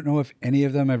know. I don't know if any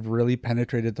of them have really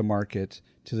penetrated the market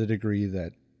to the degree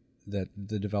that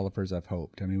the developers have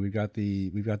hoped. I mean, we've got the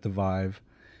Vive,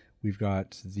 we've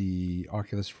got the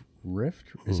Oculus Rift.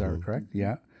 Is that correct?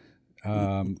 Yeah.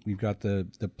 We've got the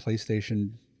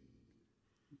PlayStation,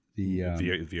 the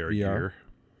VR gear.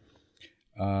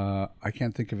 I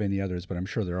can't think of any others, but I'm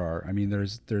sure there are. I mean,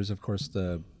 there's of course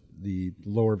the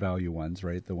lower value ones,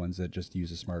 right? The ones that just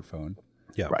use a smartphone.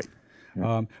 Yeah. Right.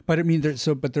 But I mean,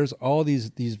 there's all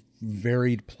these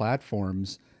varied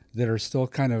platforms that are still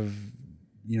kind of,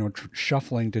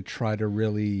 shuffling to try to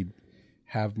really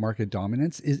have market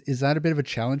dominance. Is that a bit of a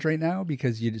challenge right now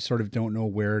because you sort of don't know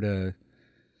where to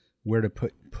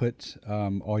put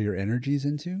all your energies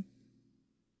into?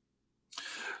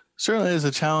 Certainly is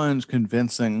a challenge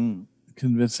convincing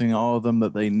all of them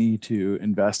that they need to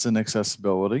invest in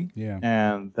accessibility,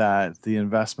 and that the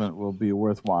investment will be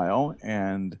worthwhile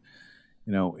and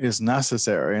is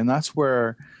necessary. And that's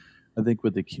where I think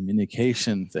with the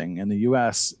communication thing in the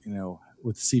US,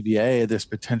 with CVA, there's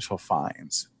potential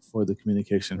fines for the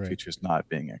communication features not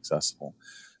being accessible.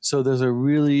 So there's a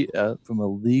really, from a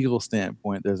legal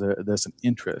standpoint, there's an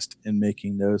interest in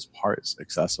making those parts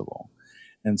accessible.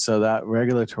 And so that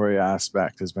regulatory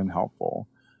aspect has been helpful.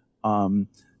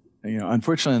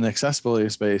 Unfortunately, in the accessibility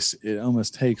space, it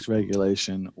almost takes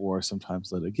regulation or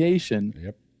sometimes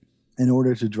litigation in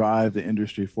order to drive the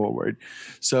industry forward.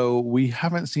 So we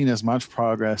haven't seen as much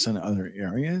progress in other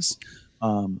areas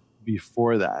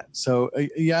before that. So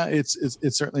it's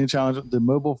certainly a challenge. The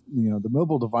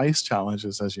mobile device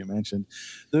challenges, as you mentioned,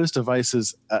 those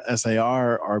devices as they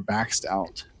are maxed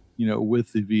out,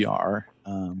 with the VR,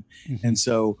 and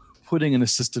so putting an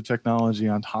assistive technology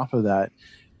on top of that,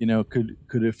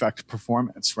 could affect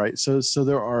performance, right? So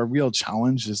there are real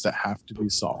challenges that have to be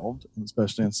solved,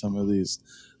 especially in some of these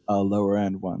lower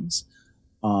end ones.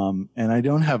 And I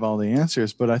don't have all the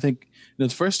answers, but I think the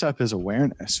first step is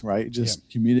awareness, right? Just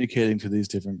communicating to these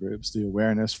different groups, the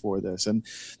awareness for this. And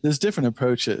there's different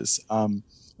approaches.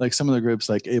 Like some of the groups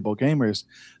like Able Gamers,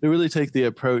 they really take the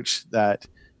approach that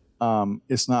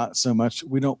it's not so much,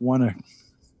 we don't want to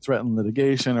threaten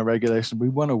litigation or regulation. We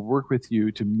want to work with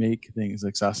you to make things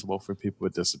accessible for people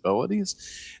with disabilities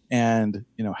and,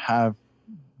 have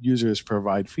users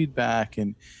provide feedback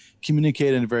and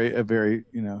communicate in a very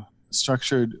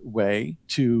structured way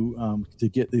to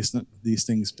get these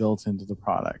things built into the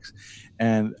products.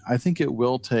 And I think it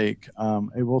will take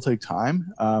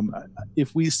time.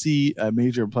 If we see a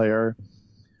major player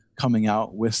coming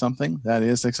out with something that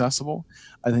is accessible,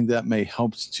 I think that may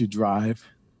help to drive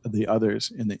the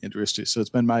others in the industry. So it's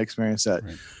been my experience that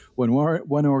when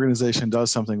one organization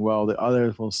does something well, the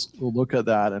others will look at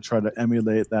that and try to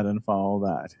emulate that and follow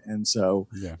that. And so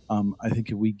I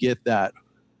think if we get that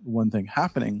one thing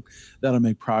happening, that'll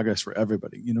make progress for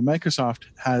everybody. Microsoft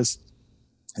has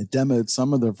demoed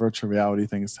some of the virtual reality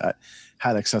things that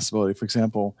had accessibility. For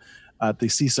example, at the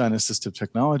CSUN Assistive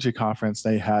Technology Conference,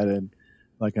 they had an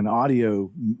audio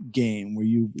game where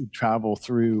you would travel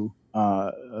through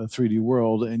a 3D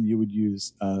world and you would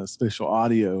use spatial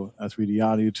audio, 3D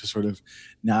audio, to sort of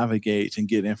navigate and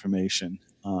get information.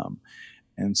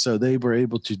 And so they were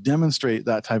able to demonstrate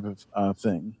that type of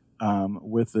thing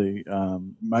with the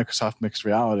Microsoft Mixed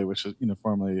Reality, which is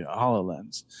formerly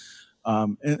HoloLens.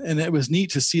 And it was neat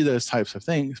to see those types of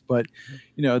things. But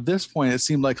at this point, it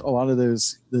seemed like a lot of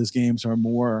those games are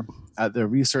more at the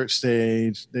research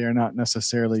stage. They are not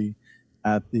necessarily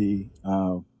at the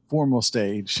formal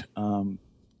stage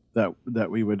that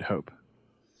we would hope.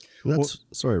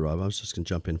 Sorry, Rob, I was just going to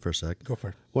jump in for a sec. Go for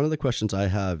it. One of the questions I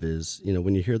have is,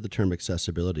 when you hear the term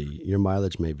accessibility, your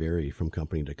mileage may vary from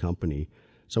company to company.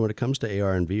 So when it comes to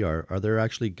AR and VR, are there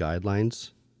actually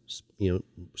guidelines,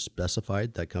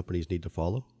 specified that companies need to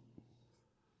follow?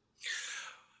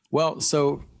 Well,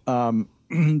 so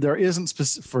there isn't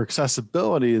for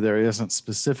accessibility. There isn't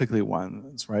specifically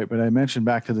ones, right? But I mentioned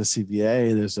back to the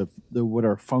CBA. There's what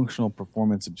are functional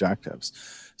performance objectives.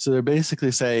 So they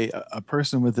basically say a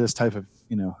person with this type of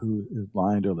who is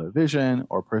blind or low vision,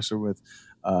 or a person with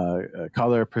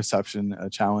color perception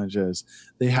challenges,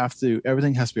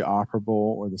 everything has to be operable,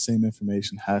 or the same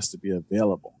information has to be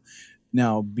available.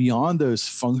 Now, beyond those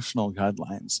functional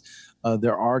guidelines,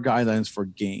 there are guidelines for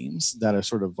games that are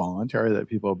sort of voluntary that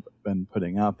people have been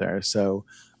putting out there. So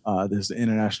there's the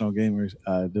International Gamers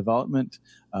Development,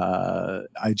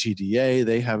 IGDA.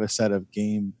 They have a set of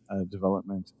game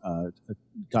development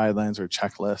guidelines or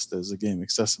checklists. There's a game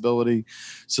accessibility.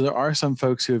 So there are some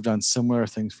folks who have done similar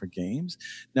things for games.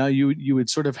 Now, you would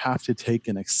sort of have to take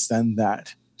and extend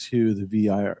that to the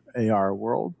VR, AR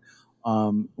world.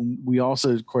 We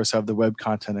also, of course, have the Web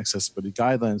Content Accessibility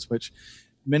Guidelines, which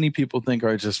many people think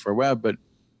are just for web, but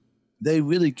they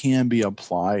really can be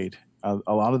applied.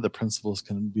 A lot of the principles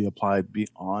can be applied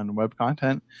beyond web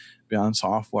content, beyond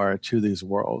software, to these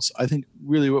worlds. I think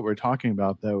really what we're talking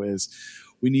about, though, is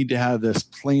we need to have this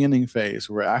planning phase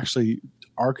where we're actually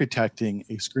architecting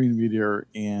a screen reader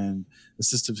and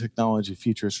assistive technology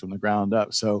features from the ground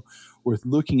up. So we're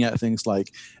looking at things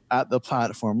like, at the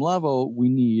platform level, we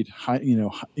need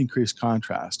increased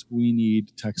contrast. We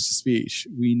need text to speech.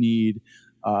 We need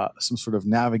some sort of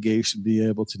navigation, be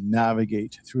able to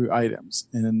navigate through items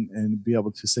and be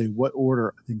able to say what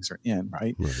order things are in,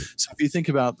 right? So if you think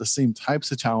about the same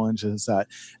types of challenges that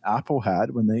Apple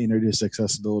had when they introduced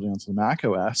accessibility onto the Mac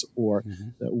OS, or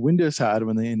that Windows had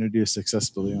when they introduced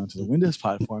accessibility onto the Windows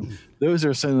platform, those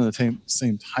are some of the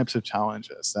same types of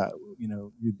challenges that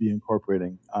you'd be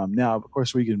incorporating. Now, of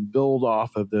course, we can build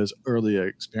off of those earlier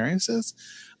experiences.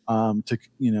 So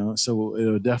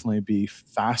it'll definitely be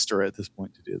faster at this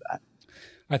point to do that.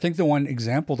 I think the one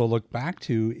example to look back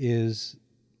to is,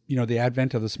 the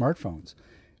advent of the smartphones.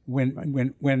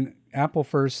 When Apple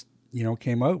first,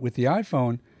 came out with the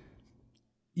iPhone,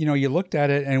 you looked at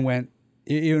it and went,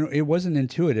 it wasn't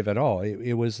intuitive at all.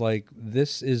 It was like,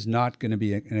 this is not going to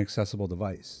be an accessible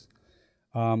device.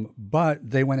 But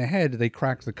they went ahead, they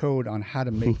cracked the code on how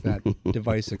to make that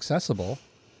device accessible,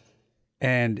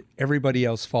 and everybody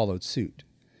else followed suit.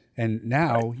 And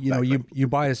now, you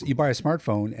buy a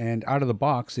smartphone, and out of the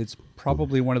box, it's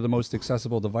probably one of the most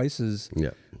accessible devices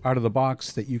out of the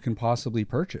box that you can possibly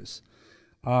purchase.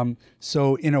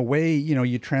 So in a way,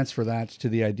 you transfer that to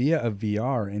the idea of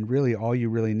VR, and really all you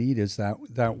really need is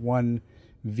that one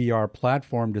VR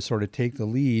platform to sort of take the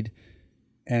lead.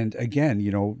 And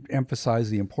again, emphasize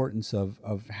the importance of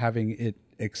having it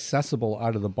accessible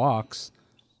out of the box,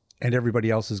 and everybody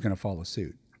else is going to follow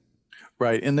suit.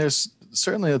 Right. And there's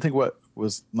certainly, I think what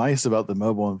was nice about the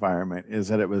mobile environment is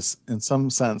that it was, in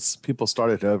some sense, people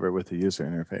started over with the user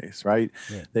interface, right?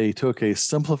 Yeah. They took a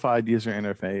simplified user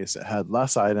interface that had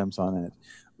less items on it,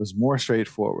 was more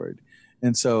straightforward.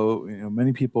 And so,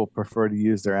 many people prefer to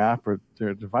use their app or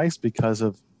their device because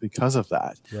of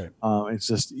that. Right. It's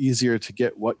just easier to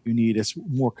get what you need. It's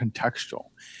more contextual.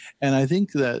 And I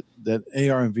think that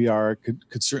AR and VR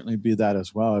could certainly be that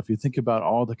as well. If you think about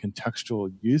all the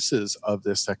contextual uses of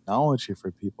this technology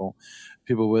for people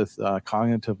with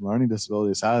cognitive learning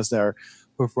disabilities, as they're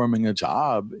performing a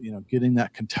job, getting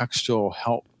that contextual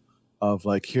help of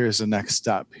like, here's the next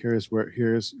step, here's where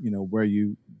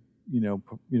you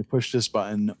push this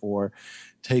button or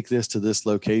take this to this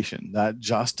location, that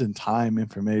just-in-time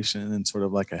information and sort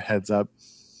of like a heads-up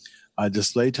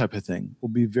display type of thing will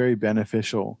be very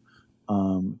beneficial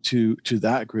to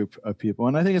that group of people.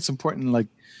 And I think it's important, like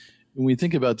when we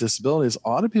think about disabilities, a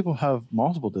lot of people have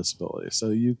multiple disabilities. So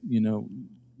you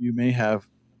may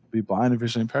be blind or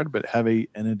visually impaired, but have an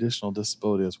additional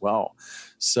disability as well.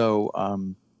 So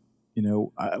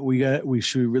we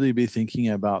should really be thinking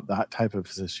about that type of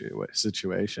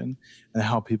situation and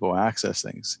how people access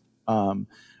things.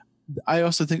 I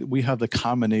also think we have the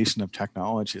combination of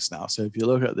technologies now. So if you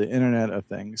look at the Internet of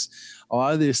Things, a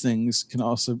lot of these things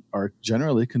are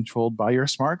generally controlled by your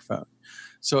smartphone.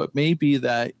 So it may be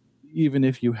that even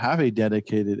if you have a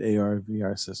dedicated AR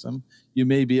VR system, you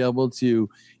may be able to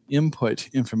input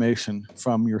information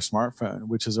from your smartphone,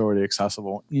 which is already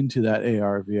accessible, into that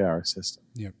AR VR system.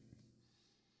 Yep.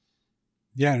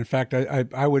 Yeah, in fact,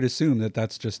 I would assume that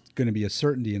that's just going to be a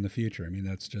certainty in the future. I mean,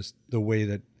 that's just the way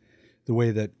that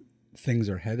things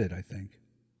are headed, I think.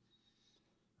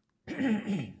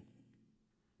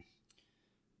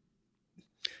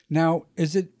 Now,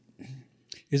 is it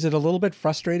a little bit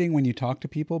frustrating when you talk to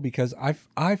people? Because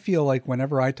I feel like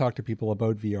whenever I talk to people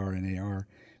about VR and AR,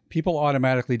 people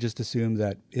automatically just assume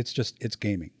that it's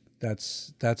gaming.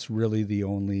 That's really the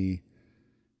only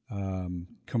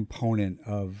component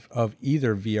of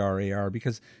either VR, AR,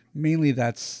 because mainly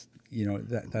that's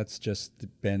just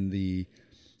been the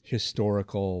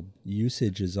historical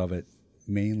usages of it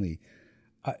mainly.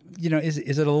 Is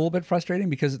it a little bit frustrating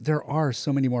because there are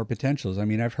so many more potentials? I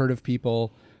mean, I've heard of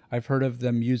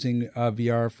them using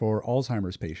VR for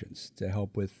Alzheimer's patients to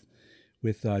help with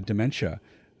dementia,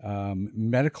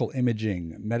 medical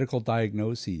imaging, medical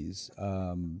diagnoses,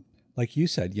 like you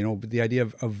said, the idea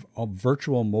of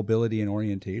virtual mobility and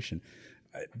orientation.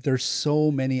 There's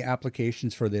so many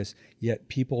applications for this, yet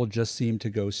people just seem to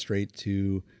go straight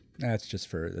to that's just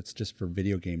for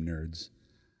video game nerds.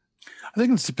 I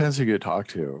think it depends who you talk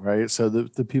to, right? So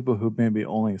the people who maybe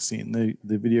only seen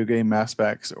the video game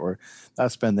aspects, or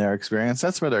that's been their experience,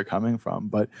 that's where they're coming from.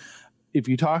 But if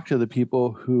you talk to the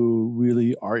people who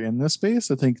really are in this space,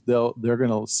 I think they're going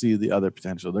to see the other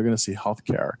potential. They're going to see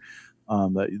healthcare.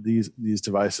 That these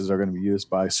devices are going to be used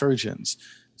by surgeons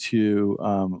to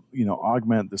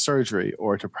augment the surgery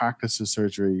or to practice the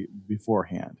surgery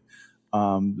beforehand.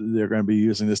 They're going to be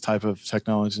using this type of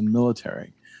technology in the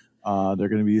military. They're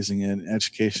going to be using it in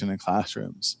education and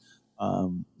classrooms.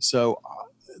 So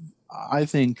I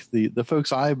think the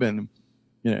folks I've been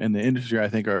in the industry, I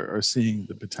think are seeing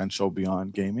the potential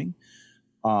beyond gaming.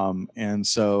 And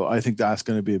so I think that's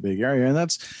going to be a big area. And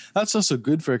that's also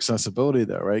good for accessibility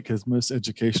though, right? Because most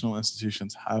educational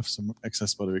institutions have some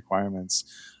accessibility requirements.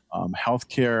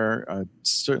 Healthcare,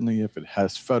 certainly if it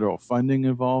has federal funding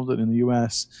involved in the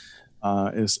U.S.,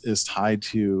 is tied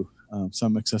to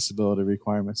some accessibility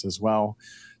requirements as well.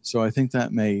 So I think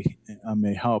that may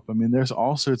help. I mean, there's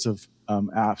all sorts of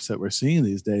apps that we're seeing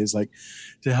these days, like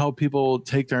to help people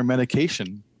take their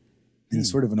medication in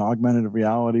sort of an augmented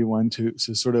reality one to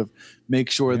sort of make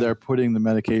sure they're putting the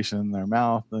medication in their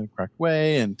mouth the correct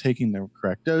way and taking the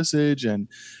correct dosage. And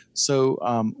so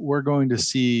we're going to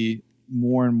see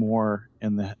more and more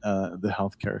in the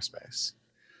healthcare space.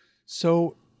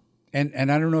 So, and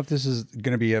I don't know if this is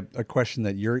going to be a question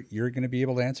that you're going to be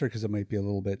able to answer, because it might be a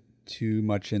little bit too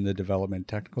much in the development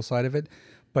technical side of it,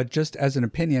 but just as an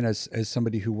opinion, as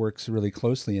somebody who works really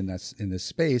closely in this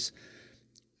space,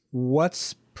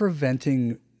 what's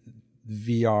preventing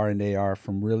VR and AR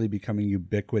from really becoming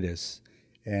ubiquitous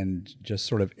and just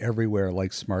sort of everywhere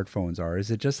like smartphones are? Is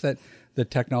it just that the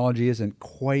technology isn't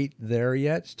quite there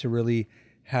yet to really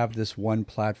have this one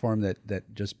platform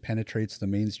that just penetrates the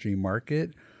mainstream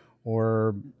market,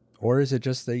 or is it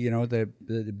just that, you know, the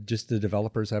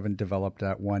developers haven't developed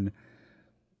that one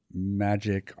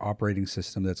magic operating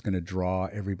system that's going to draw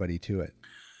everybody to it?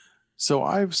 So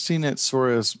I've seen it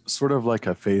sort of like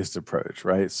a phased approach,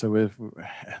 right? So if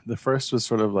the first was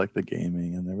sort of like the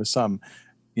gaming, and there was some,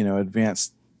 you know,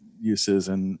 advanced uses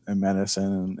in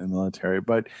medicine and military,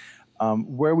 but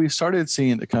where we started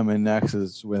seeing it come in next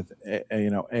is with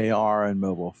AR and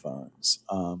mobile phones,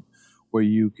 where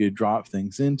you could drop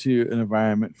things into an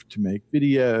environment to make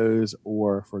videos,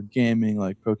 or for gaming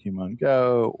like Pokemon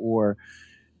Go, or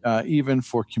even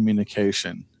for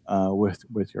communication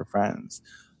with your friends.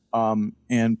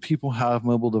 And people have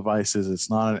mobile devices.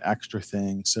 It's not an extra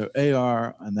thing. So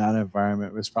AR in that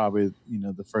environment was probably, you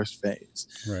know, the first phase.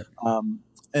 Right.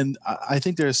 And I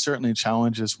think there's certainly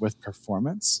challenges with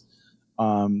performance.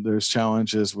 There's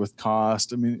challenges with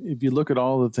cost. I mean, if you look at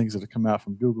all the things that have come out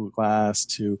from Google Glass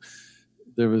to,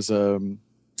 there was a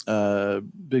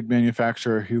big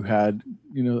manufacturer who had,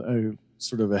 you know, a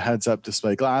sort of a heads-up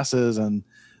display glasses, and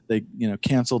they, you know,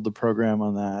 canceled the program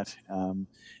on that.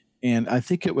 And I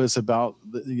think it was about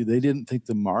they didn't think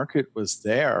the market was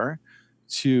there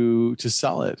to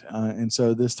sell it, and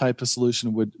so this type of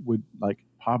solution would like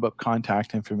pop up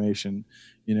contact information,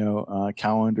 you know,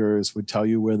 calendars would tell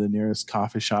you where the nearest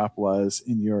coffee shop was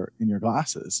in your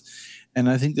glasses, and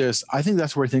I think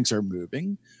that's where things are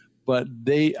moving. But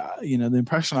they, you know, the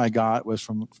impression I got was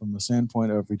from the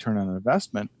standpoint of return on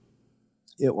investment,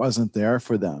 it wasn't there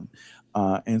for them,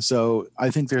 and so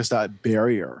I think there's that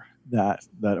barrier that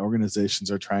organizations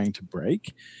are trying to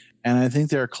break, and I think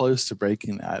they're close to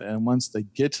breaking that. And once they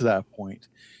get to that point,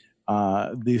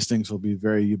 these things will be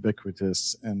very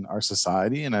ubiquitous in our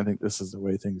society, and I think this is the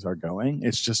way things are going.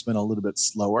 It's just been a little bit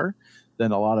slower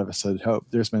than a lot of us had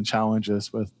hoped. There's been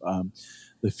challenges with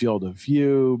the field of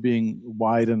view being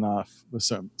wide enough with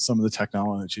some of the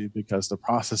technology, because the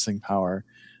processing power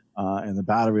and the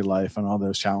battery life and all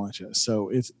those challenges. So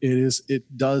it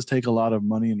does take a lot of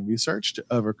money and research to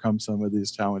overcome some of these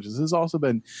challenges. There's also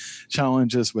been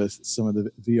challenges with some of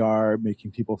the VR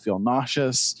making people feel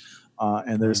nauseous,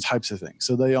 and those types of things.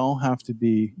 So they all have to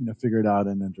be, you know, figured out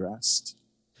and addressed.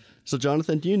 So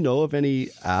Jonathan, do you know of any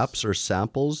apps or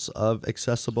samples of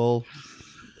accessible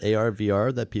AR,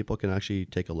 VR that people can actually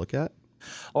take a look at?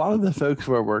 A lot of the folks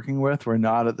we're working with, we're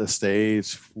not at the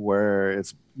stage where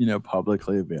it's, you know,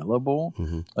 publicly available.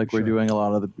 Mm-hmm. Like we're doing a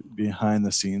lot of the behind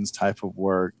the scenes type of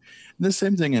work. And the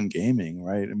same thing in gaming,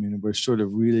 right? I mean, we're sort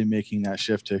of really making that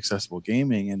shift to accessible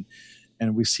gaming,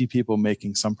 and we see people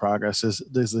making some progress.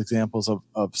 There's examples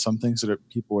of some things that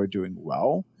people are doing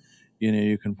well. You know,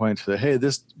 you can point to hey,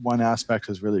 this one aspect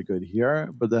is really good here,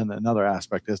 but then another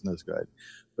aspect isn't as good.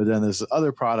 But then there's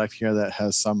other product here that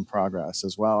has some progress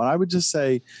as well. And I would just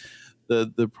say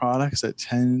the products that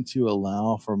tend to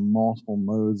allow for multiple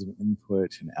modes of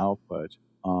input and output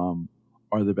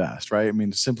are the best, right? I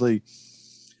mean, simply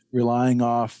relying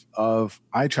off of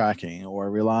eye tracking, or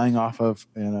relying off of,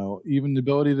 you know, even the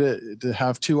ability to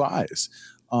have two eyes.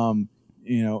 You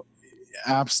know,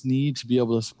 apps need to be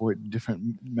able to support different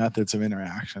methods of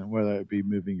interaction, whether it be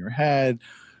moving your head,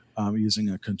 using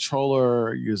a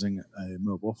controller, using a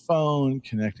mobile phone,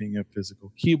 connecting a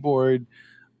physical keyboard,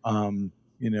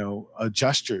 you know,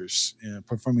 gestures, you know,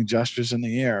 performing gestures in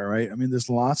the air, right? I mean, there's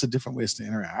lots of different ways to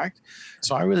interact.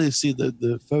 So I really see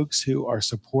the folks who are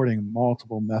supporting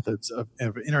multiple methods of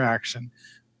interaction,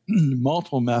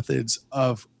 multiple methods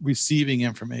of receiving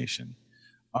information,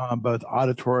 both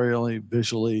auditorially,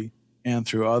 visually, and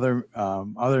through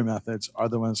other methods, are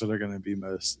the ones that are going to be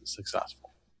most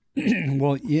successful.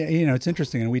 Well, yeah, you know, it's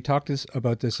interesting, and we talked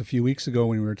about this a few weeks ago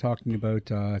when we were talking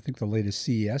about I think the latest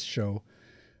CES show.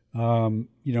 You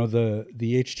know, the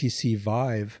HTC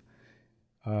Vive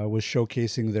was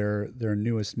showcasing their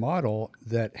newest model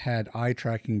that had eye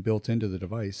tracking built into the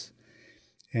device,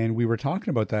 and we were talking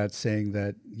about that, saying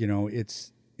that, you know,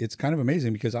 it's kind of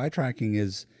amazing, because eye tracking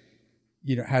is,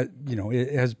 you know,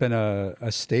 it has been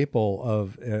a staple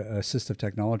of assistive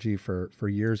technology for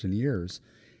years and years.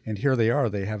 And here they are.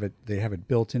 They have it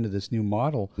built into this new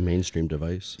model. Mainstream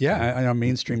device. Yeah, a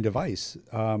mainstream device,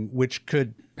 which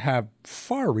could have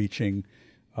far-reaching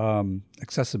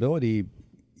accessibility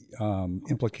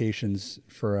implications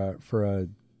for a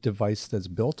device that's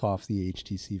built off the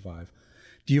HTC Vive.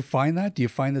 Do you find that? Do you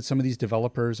find that some of these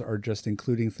developers are just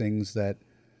including things that,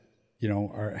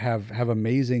 have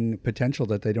amazing potential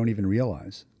that they don't even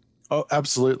realize? Oh,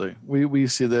 absolutely. We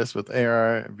see this with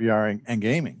AR, VR, and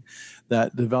gaming,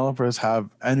 that developers have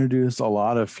introduced a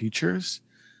lot of features,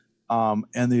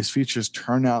 and these features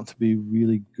turn out to be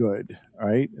really good,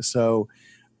 right? So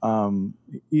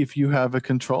if you have a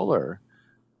controller,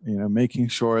 making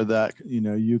sure that,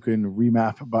 you can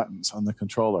remap buttons on the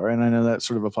controller. And I know that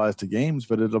sort of applies to games,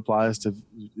 but it applies to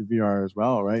VR as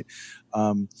well, right?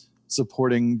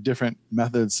 Supporting different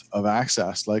methods of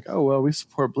access, like, oh, well, we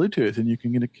support Bluetooth and you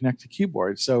can connect to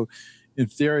keyboard. So in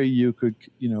theory, you could,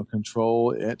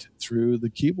 control it through the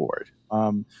keyboard.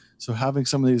 So having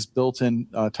some of these built-in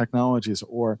technologies,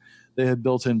 or they had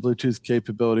built-in Bluetooth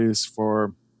capabilities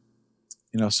for,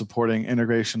 supporting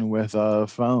integration with a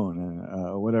phone,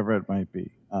 and whatever it might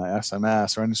be,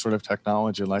 SMS or any sort of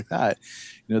technology like that.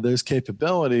 Those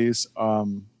capabilities,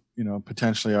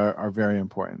 potentially are very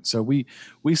important. So we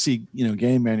see,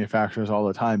 game manufacturers all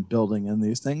the time building in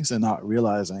these things and not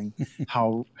realizing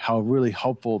how really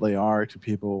helpful they are to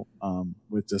people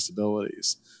with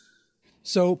disabilities.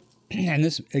 So, and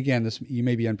this you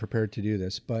may be unprepared to do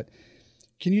this, but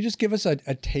can you just give us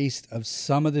a taste of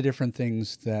some of the different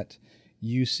things that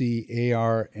you see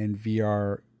AR and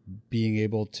VR being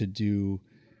able to do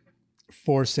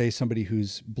for, say, somebody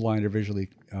who's blind or visually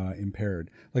impaired?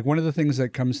 Like, one of the things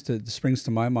that springs to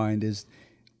my mind is,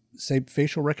 say,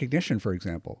 facial recognition, for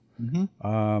example.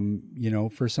 Mm-hmm.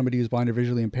 For somebody who's blind or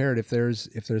visually impaired, if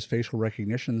there's facial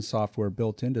recognition software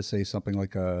built into, say, something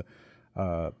like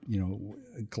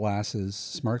glasses,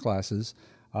 smart glasses,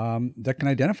 that can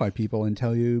identify people and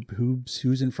tell you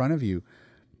who's in front of you.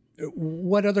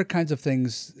 What other kinds of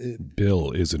things? Bill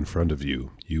is in front of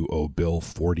you. You owe Bill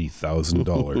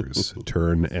 $40,000.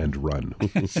 Turn and run.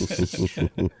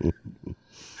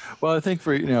 Well, I think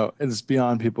for, it's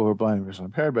beyond people who are blind and visually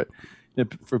impaired, but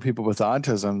for people with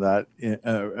autism, that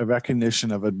a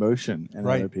recognition of emotion in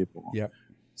other people. Yeah.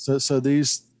 So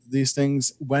these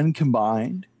things, when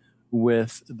combined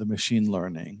with the machine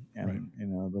learning and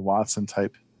the Watson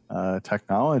type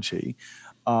technology,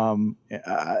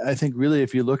 I think really,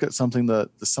 if you look at some of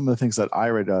the things that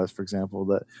Aira does, for example,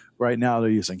 that right now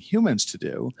they're using humans to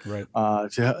do, right?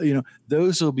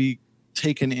 Those will be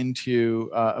taken into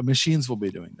machines will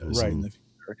be doing those in the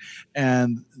future,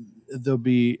 and there'll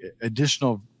be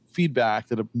additional feedback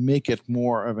that'll make it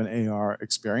more of an AR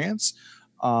experience,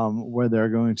 where they're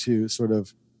going to sort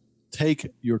of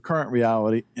take your current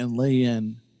reality and lay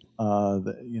in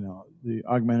the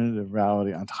augmentative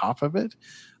reality on top of it.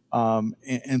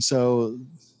 And so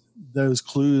those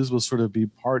clues will sort of be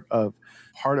part of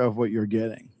what you're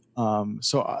getting.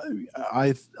 So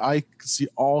I see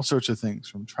all sorts of things,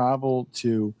 from travel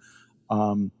to,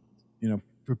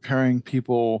 preparing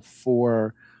people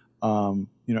for,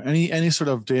 any sort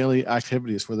of daily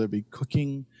activities, whether it be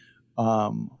cooking,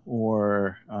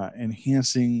 or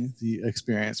enhancing the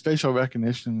experience. Facial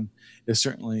recognition is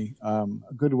certainly a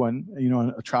good one.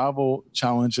 Travel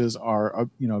challenges are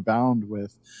abound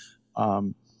with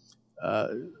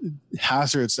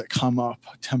hazards that come up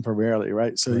temporarily,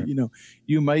 right? So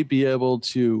you might be able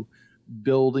to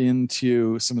build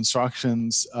into some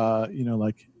instructions,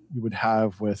 like you would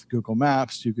have with Google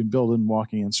Maps. You can build in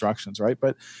walking instructions, right?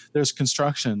 But there's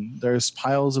construction, there's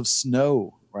piles of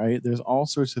snow, right? There's all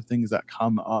sorts of things that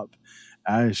come up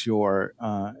as you're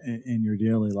in your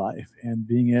daily life, and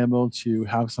being able to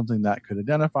have something that could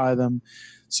identify them,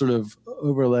 sort of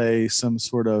overlay some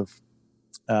sort of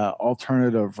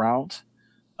alternative route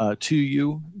to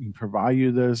you, and provide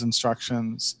you those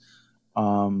instructions.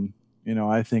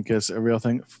 I think is a real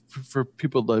thing for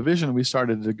people with low vision. We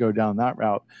started to go down that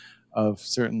route of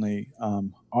certainly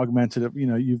augmentative.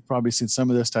 You've probably seen some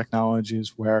of those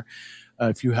technologies where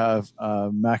if you have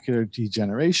macular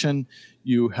degeneration,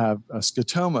 you have a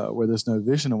scotoma where there's no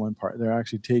vision in one part. They're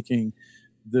actually taking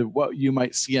what you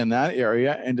might see in that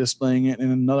area and displaying it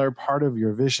in another part of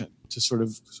your vision to sort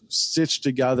of stitch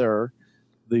together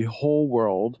the whole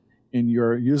world in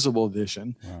your usable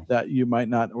vision that you might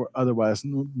not or otherwise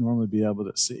normally be able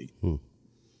to see.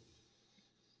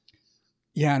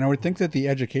 Yeah, and I would think that the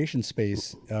education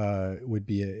space would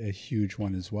be a huge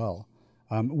one as well,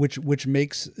 which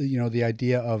makes the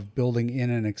idea of building in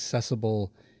an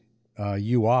accessible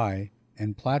UI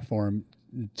and platform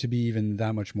to be even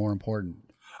that much more important.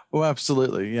 Oh,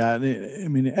 absolutely. Yeah. I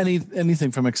mean,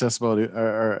 anything from accessibility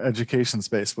or education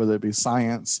space, whether it be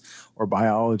science or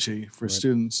biology, for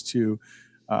students to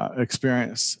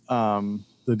experience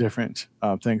the different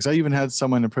things. I even had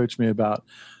someone approach me about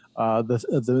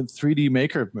the 3D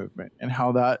maker movement and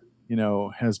how that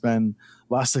has been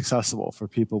less accessible for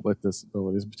people with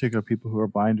disabilities, in particular people who are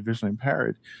blind or visually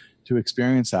impaired, to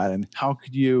experience that. And how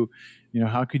could you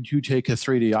take a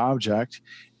 3D object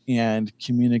and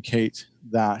communicate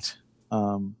that,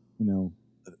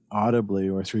 audibly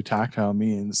or through tactile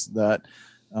means that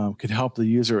could help the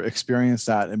user experience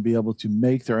that and be able to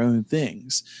make their own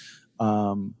things,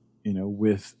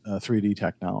 with 3D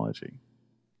technology.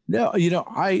 No,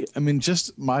 I mean,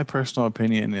 just my personal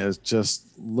opinion is just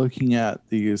looking at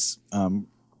these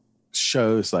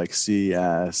shows like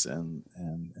CES and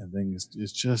things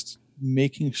is just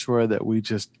making sure that we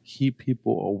just keep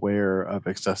people aware of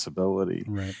accessibility,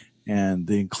 right, and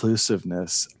the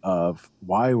inclusiveness of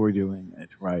why we're doing it,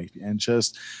 right? And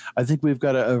just, I think we've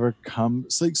got to overcome.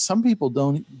 It's like some people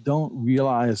don't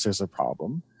realize there's a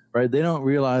problem, right? They don't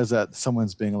realize that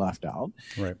someone's being left out,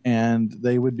 right, and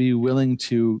they would be willing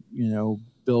to,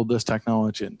 build this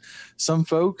technology. And some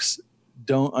folks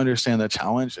don't understand the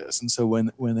challenges, and so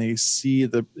when they see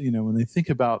when they think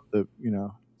about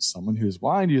someone who's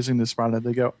blind using this product,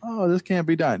 they go, "Oh, this can't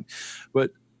be done,"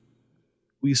 but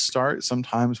we start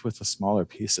sometimes with the smaller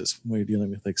pieces when we're dealing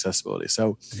with accessibility.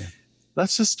 So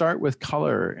let's just start with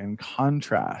color and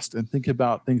contrast and think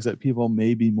about things that people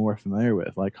may be more familiar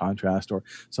with, like contrast or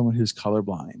someone who's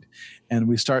colorblind. And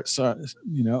we start,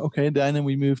 okay, then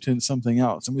we move to something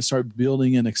else, and we start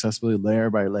building in accessibility layer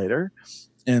by layer.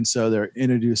 And so they're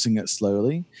introducing it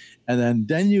slowly. And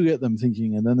then you get them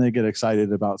thinking, and then they get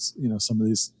excited about, some of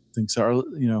these things are,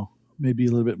 maybe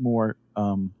a little bit more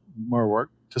work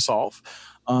to solve.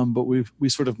 But we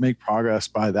sort of make progress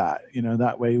by that,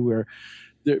 that way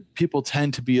people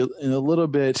tend to be in a little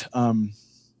bit,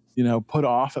 put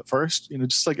off at first,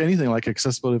 just like anything like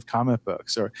accessibility of comic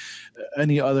books or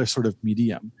any other sort of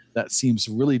medium that seems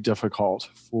really difficult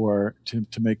to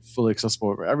make fully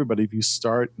accessible for everybody. If you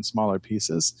start in smaller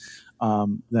pieces,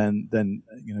 then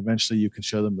eventually you can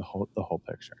show them the whole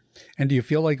picture. And do you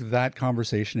feel like that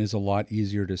conversation is a lot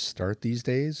easier to start these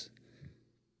days?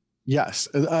 Yes,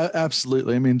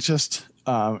 absolutely. I mean, just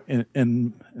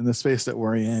in the space that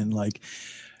we're in, like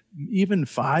even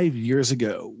 5 years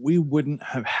ago, we wouldn't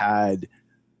have had,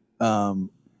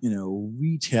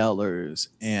 retailers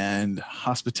and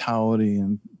hospitality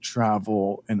and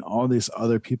travel and all these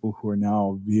other people who are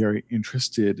now very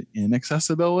interested in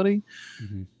accessibility,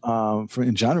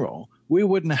 in general. We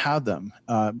wouldn't have had them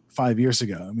 5 years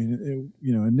ago. I mean,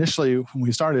 initially when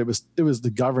we started, it was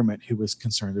the government who was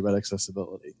concerned about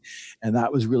accessibility, and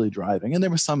that was really driving. And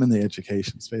there was some in the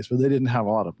education space, but they didn't have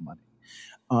a lot of money.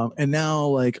 And now,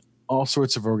 like, all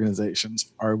sorts of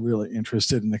organizations are really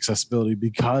interested in accessibility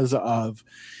because of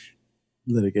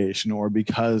litigation or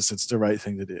because it's the right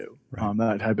thing to do, right.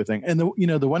 That type of thing. And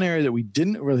the one area that we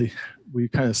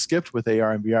kind of skipped with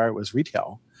AR and VR was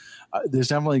retail. There's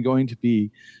definitely going to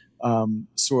be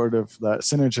sort of that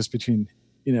synergist between,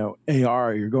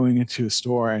 AR, you're going into a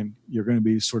store and you're going to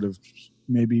be sort of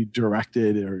maybe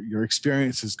directed, or your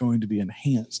experience is going to be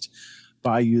enhanced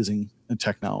by using the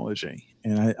technology.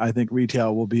 And I think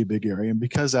retail will be a big area. And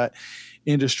because that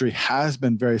industry has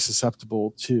been very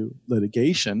susceptible to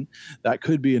litigation, that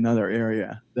could be another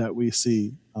area that we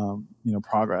see,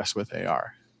 progress with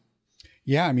AR.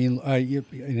 Yeah, I mean,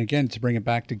 and again, to bring it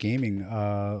back to gaming,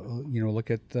 look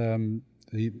at the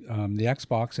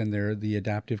Xbox and the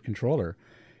adaptive controller.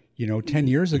 10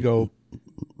 years ago,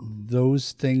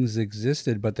 those things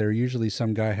existed, but there usually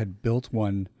some guy had built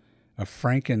a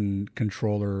Franken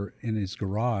controller in his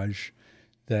garage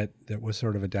that was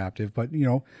sort of adaptive. But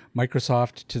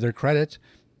Microsoft, to their credit,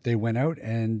 they went out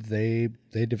and they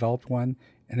developed one,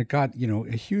 and it got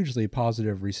a hugely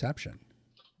positive reception.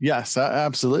 Yes,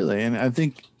 absolutely. And I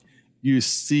think you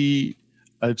see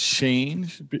a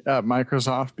change at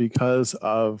Microsoft because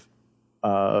of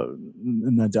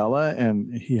Nadella,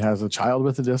 and he has a child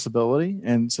with a disability.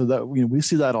 And so that we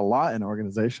see that a lot in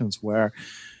organizations where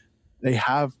they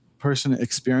have person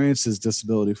experiences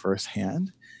disability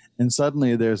firsthand, and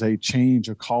suddenly there's a change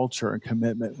of culture and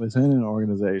commitment within an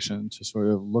organization to sort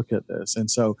of look at this.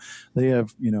 And so they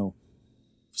have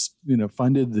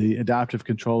funded the adaptive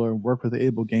controller and work with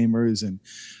Able Gamers, and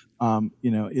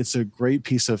it's a great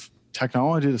piece of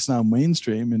technology that's now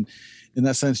mainstream. And in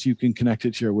that sense, you can connect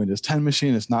it to your Windows 10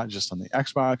 machine. It's not just on the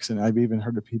Xbox, and I've even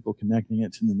heard of people connecting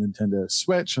it to the Nintendo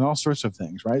Switch and all sorts of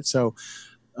things, right? So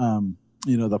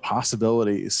the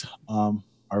possibilities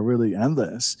are really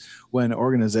endless when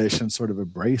organizations sort of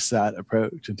embrace that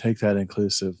approach and take that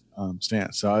inclusive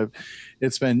stance. So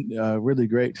it's been really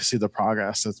great to see the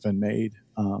progress that's been made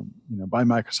by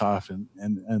Microsoft and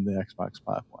the Xbox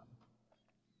platform.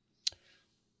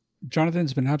 Jonathan,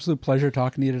 it's been an absolute pleasure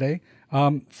talking to you today.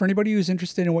 For anybody who's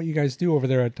interested in what you guys do over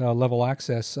there at Level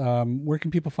Access, where can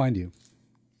people find you?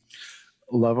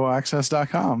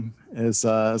 Levelaccess.com is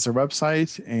our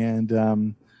website,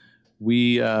 and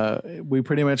we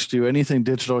pretty much do anything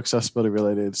digital accessibility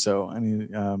related. So any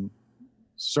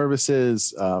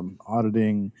services,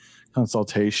 auditing,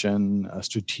 consultation,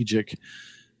 strategic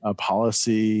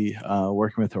policy,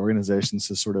 working with organizations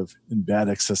to sort of embed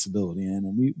accessibility in.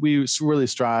 And we really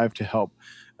strive to help,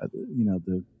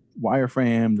 the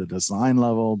wireframe, the design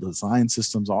level, design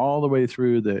systems, all the way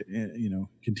through the,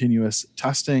 continuous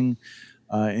testing,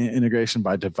 integration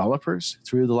by developers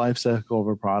through the life cycle of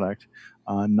a product.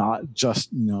 Not just,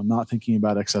 not thinking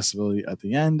about accessibility at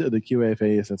the end of the QA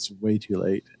phase. That's way too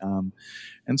late.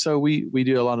 And so we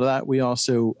do a lot of that. We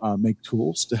also make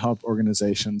tools to help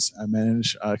organizations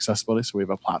manage accessibility. So we have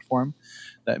a platform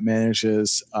that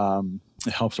manages,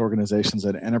 helps organizations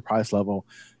at an enterprise level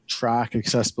track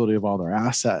accessibility of all their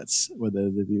assets, whether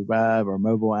they be web or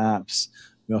mobile apps.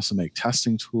 We also make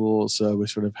testing tools. So we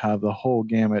sort of have the whole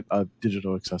gamut of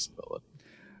digital accessibility.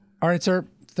 All right, sir.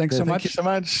 Thanks so much. Thank you so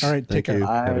much. All right, take care.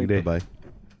 Have a good day. Bye.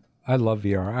 I love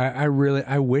VR.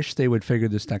 I wish they would figure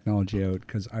this technology out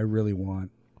because I just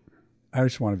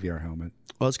want a VR helmet.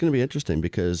 Well, it's going to be interesting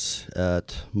because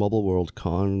at Mobile World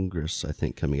Congress, I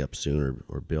think coming up soon,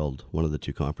 or Build, one of the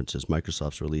two conferences,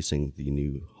 Microsoft's releasing the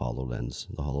new HoloLens,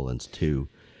 the HoloLens 2.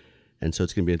 And so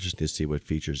it's going to be interesting to see what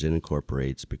features it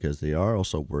incorporates, because they are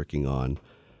also working on,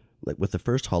 like with the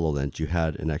first HoloLens, you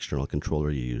had an external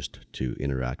controller you used to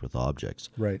interact with objects.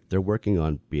 Right. They're working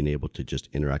on being able to just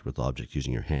interact with objects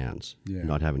using your hands,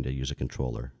 not having to use a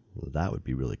controller. That would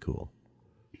be really cool.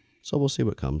 So we'll see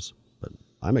what comes. But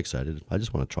I'm excited. I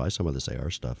just want to try some of this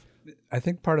AR stuff. I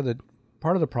think part of the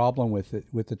problem with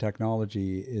the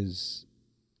technology is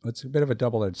it's a bit of a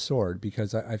double-edged sword,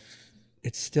 because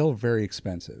it's still very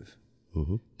expensive.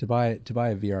 Mm-hmm. To buy a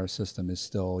VR system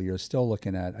you're still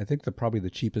looking at, I think probably the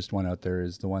cheapest one out there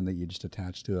is the one that you just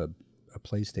attach to a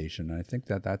PlayStation. And I think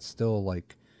that's still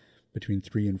like between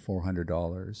 $300 and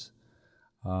 $400.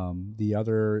 The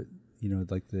other,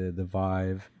 like the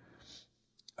Vive,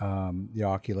 the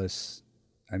Oculus,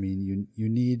 I mean, you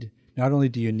need, not only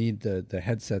do you need the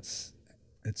headsets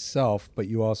itself, but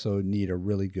you also need a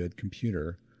really good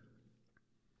computer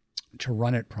to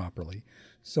run it properly.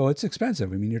 So it's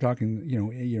expensive. I mean, you're talking,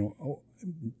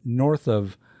 north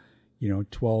of,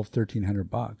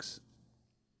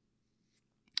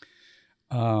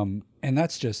 $1,200-$1,300. And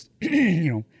that's just,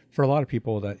 for a lot of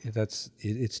people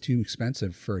it's too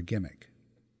expensive for a gimmick,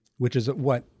 which is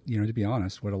what, to be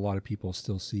honest, what a lot of people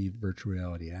still see virtual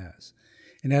reality as.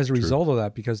 And as a result of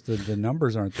that, because the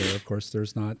numbers aren't there, of course,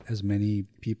 there's not as many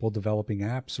people developing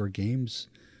apps or games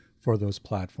for those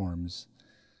platforms.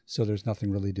 So there's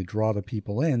nothing really to draw the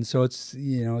people in. So it's,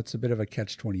 it's a bit of a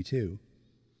catch-22.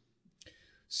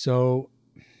 So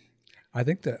I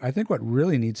think what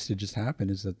really needs to just happen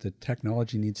is that the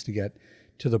technology needs to get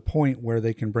to the point where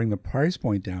they can bring the price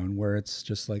point down, where it's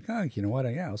just like, you know what?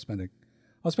 I'll spend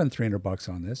 $300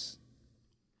 on this.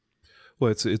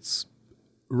 Well, it's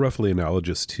roughly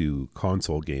analogous to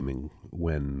console gaming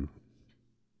when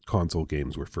console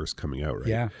games were first coming out, right?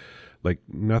 Yeah. Like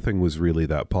nothing was really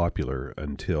that popular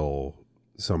until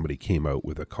somebody came out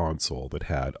with a console that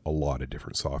had a lot of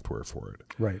different software for it.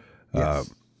 Right.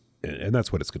 Yes. And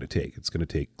that's what it's going to take. It's going to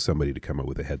take somebody to come out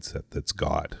with a headset that's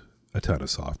got a ton of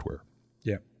software.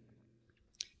 Yeah.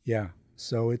 Yeah.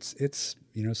 So it's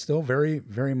still very,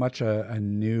 very much a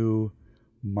new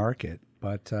market,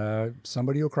 but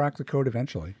somebody will crack the code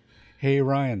eventually. Hey,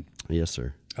 Ryan. Yes,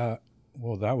 sir.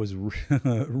 Well, that was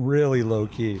really low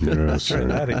key. Let's try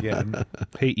that again.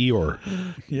 Hey, Eeyore.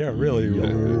 Yeah, really.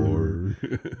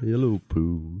 Eeyore. Yellow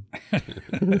poo.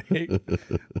 Hey,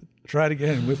 try it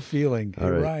again with feeling. Hey,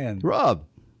 right. Ryan. Rob.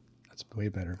 That's way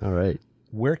better. All right.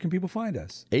 Where can people find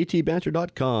us?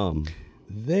 atbanter.com.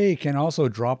 They can also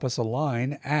drop us a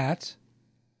line at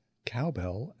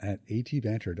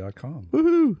cowbell@atbanter.com.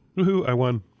 Woohoo. Woohoo, I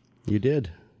won. You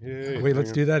did. Yay. Wait,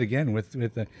 let's do that again with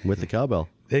the cowbell.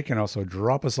 They can also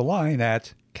drop us a line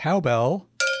at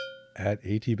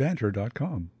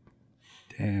cowbell@atbanter.com.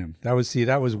 Damn. That was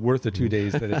worth the 2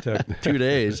 days that it took. 2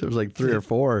 days. It was like 3 or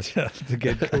 4. to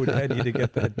get Codeheady to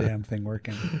get that damn thing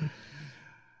working.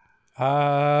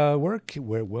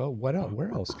 What else?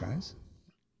 Where else, guys?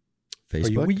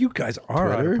 Facebook. You guys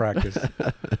are out of practice.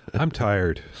 I'm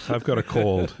tired. I've got a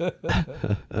cold.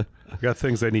 I got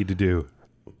things I need to do.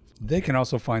 They can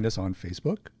also find us on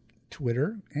Facebook,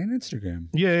 Twitter, and Instagram.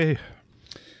 Yay.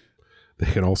 They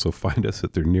can also find us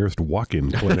at their nearest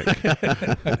walk-in clinic.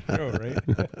 I know, right?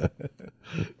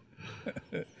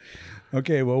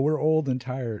 Okay, well, we're old and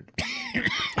tired.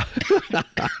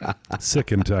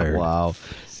 Sick and tired. Wow.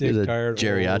 Sick, There's a tired,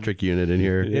 geriatric old. unit in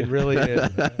here. It really is.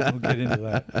 We'll get into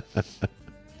that.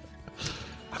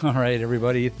 All right,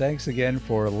 everybody. Thanks again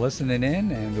for listening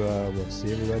in, and we'll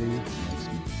see everybody next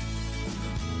week.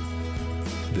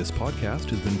 This podcast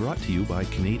has been brought to you by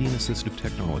Canadian Assistive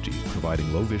Technology,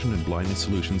 providing low vision and blindness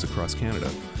solutions across Canada.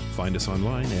 Find us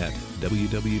online at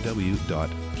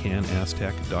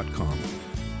www.canasstech.com.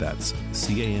 That's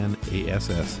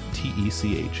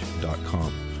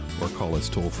CANASSTECH.com. Or call us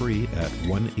toll free at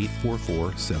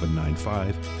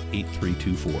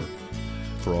 1-844-795-8324.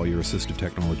 For all your assistive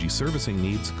technology servicing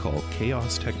needs, call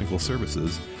Chaos Technical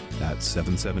Services at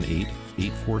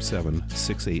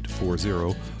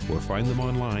 778-847-6840 or find them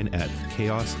online at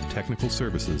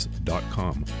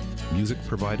chaostechnicalservices.com. Music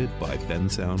provided by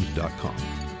bensound.com.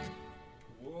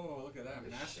 Whoa, look at that.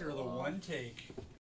 Master of the one take.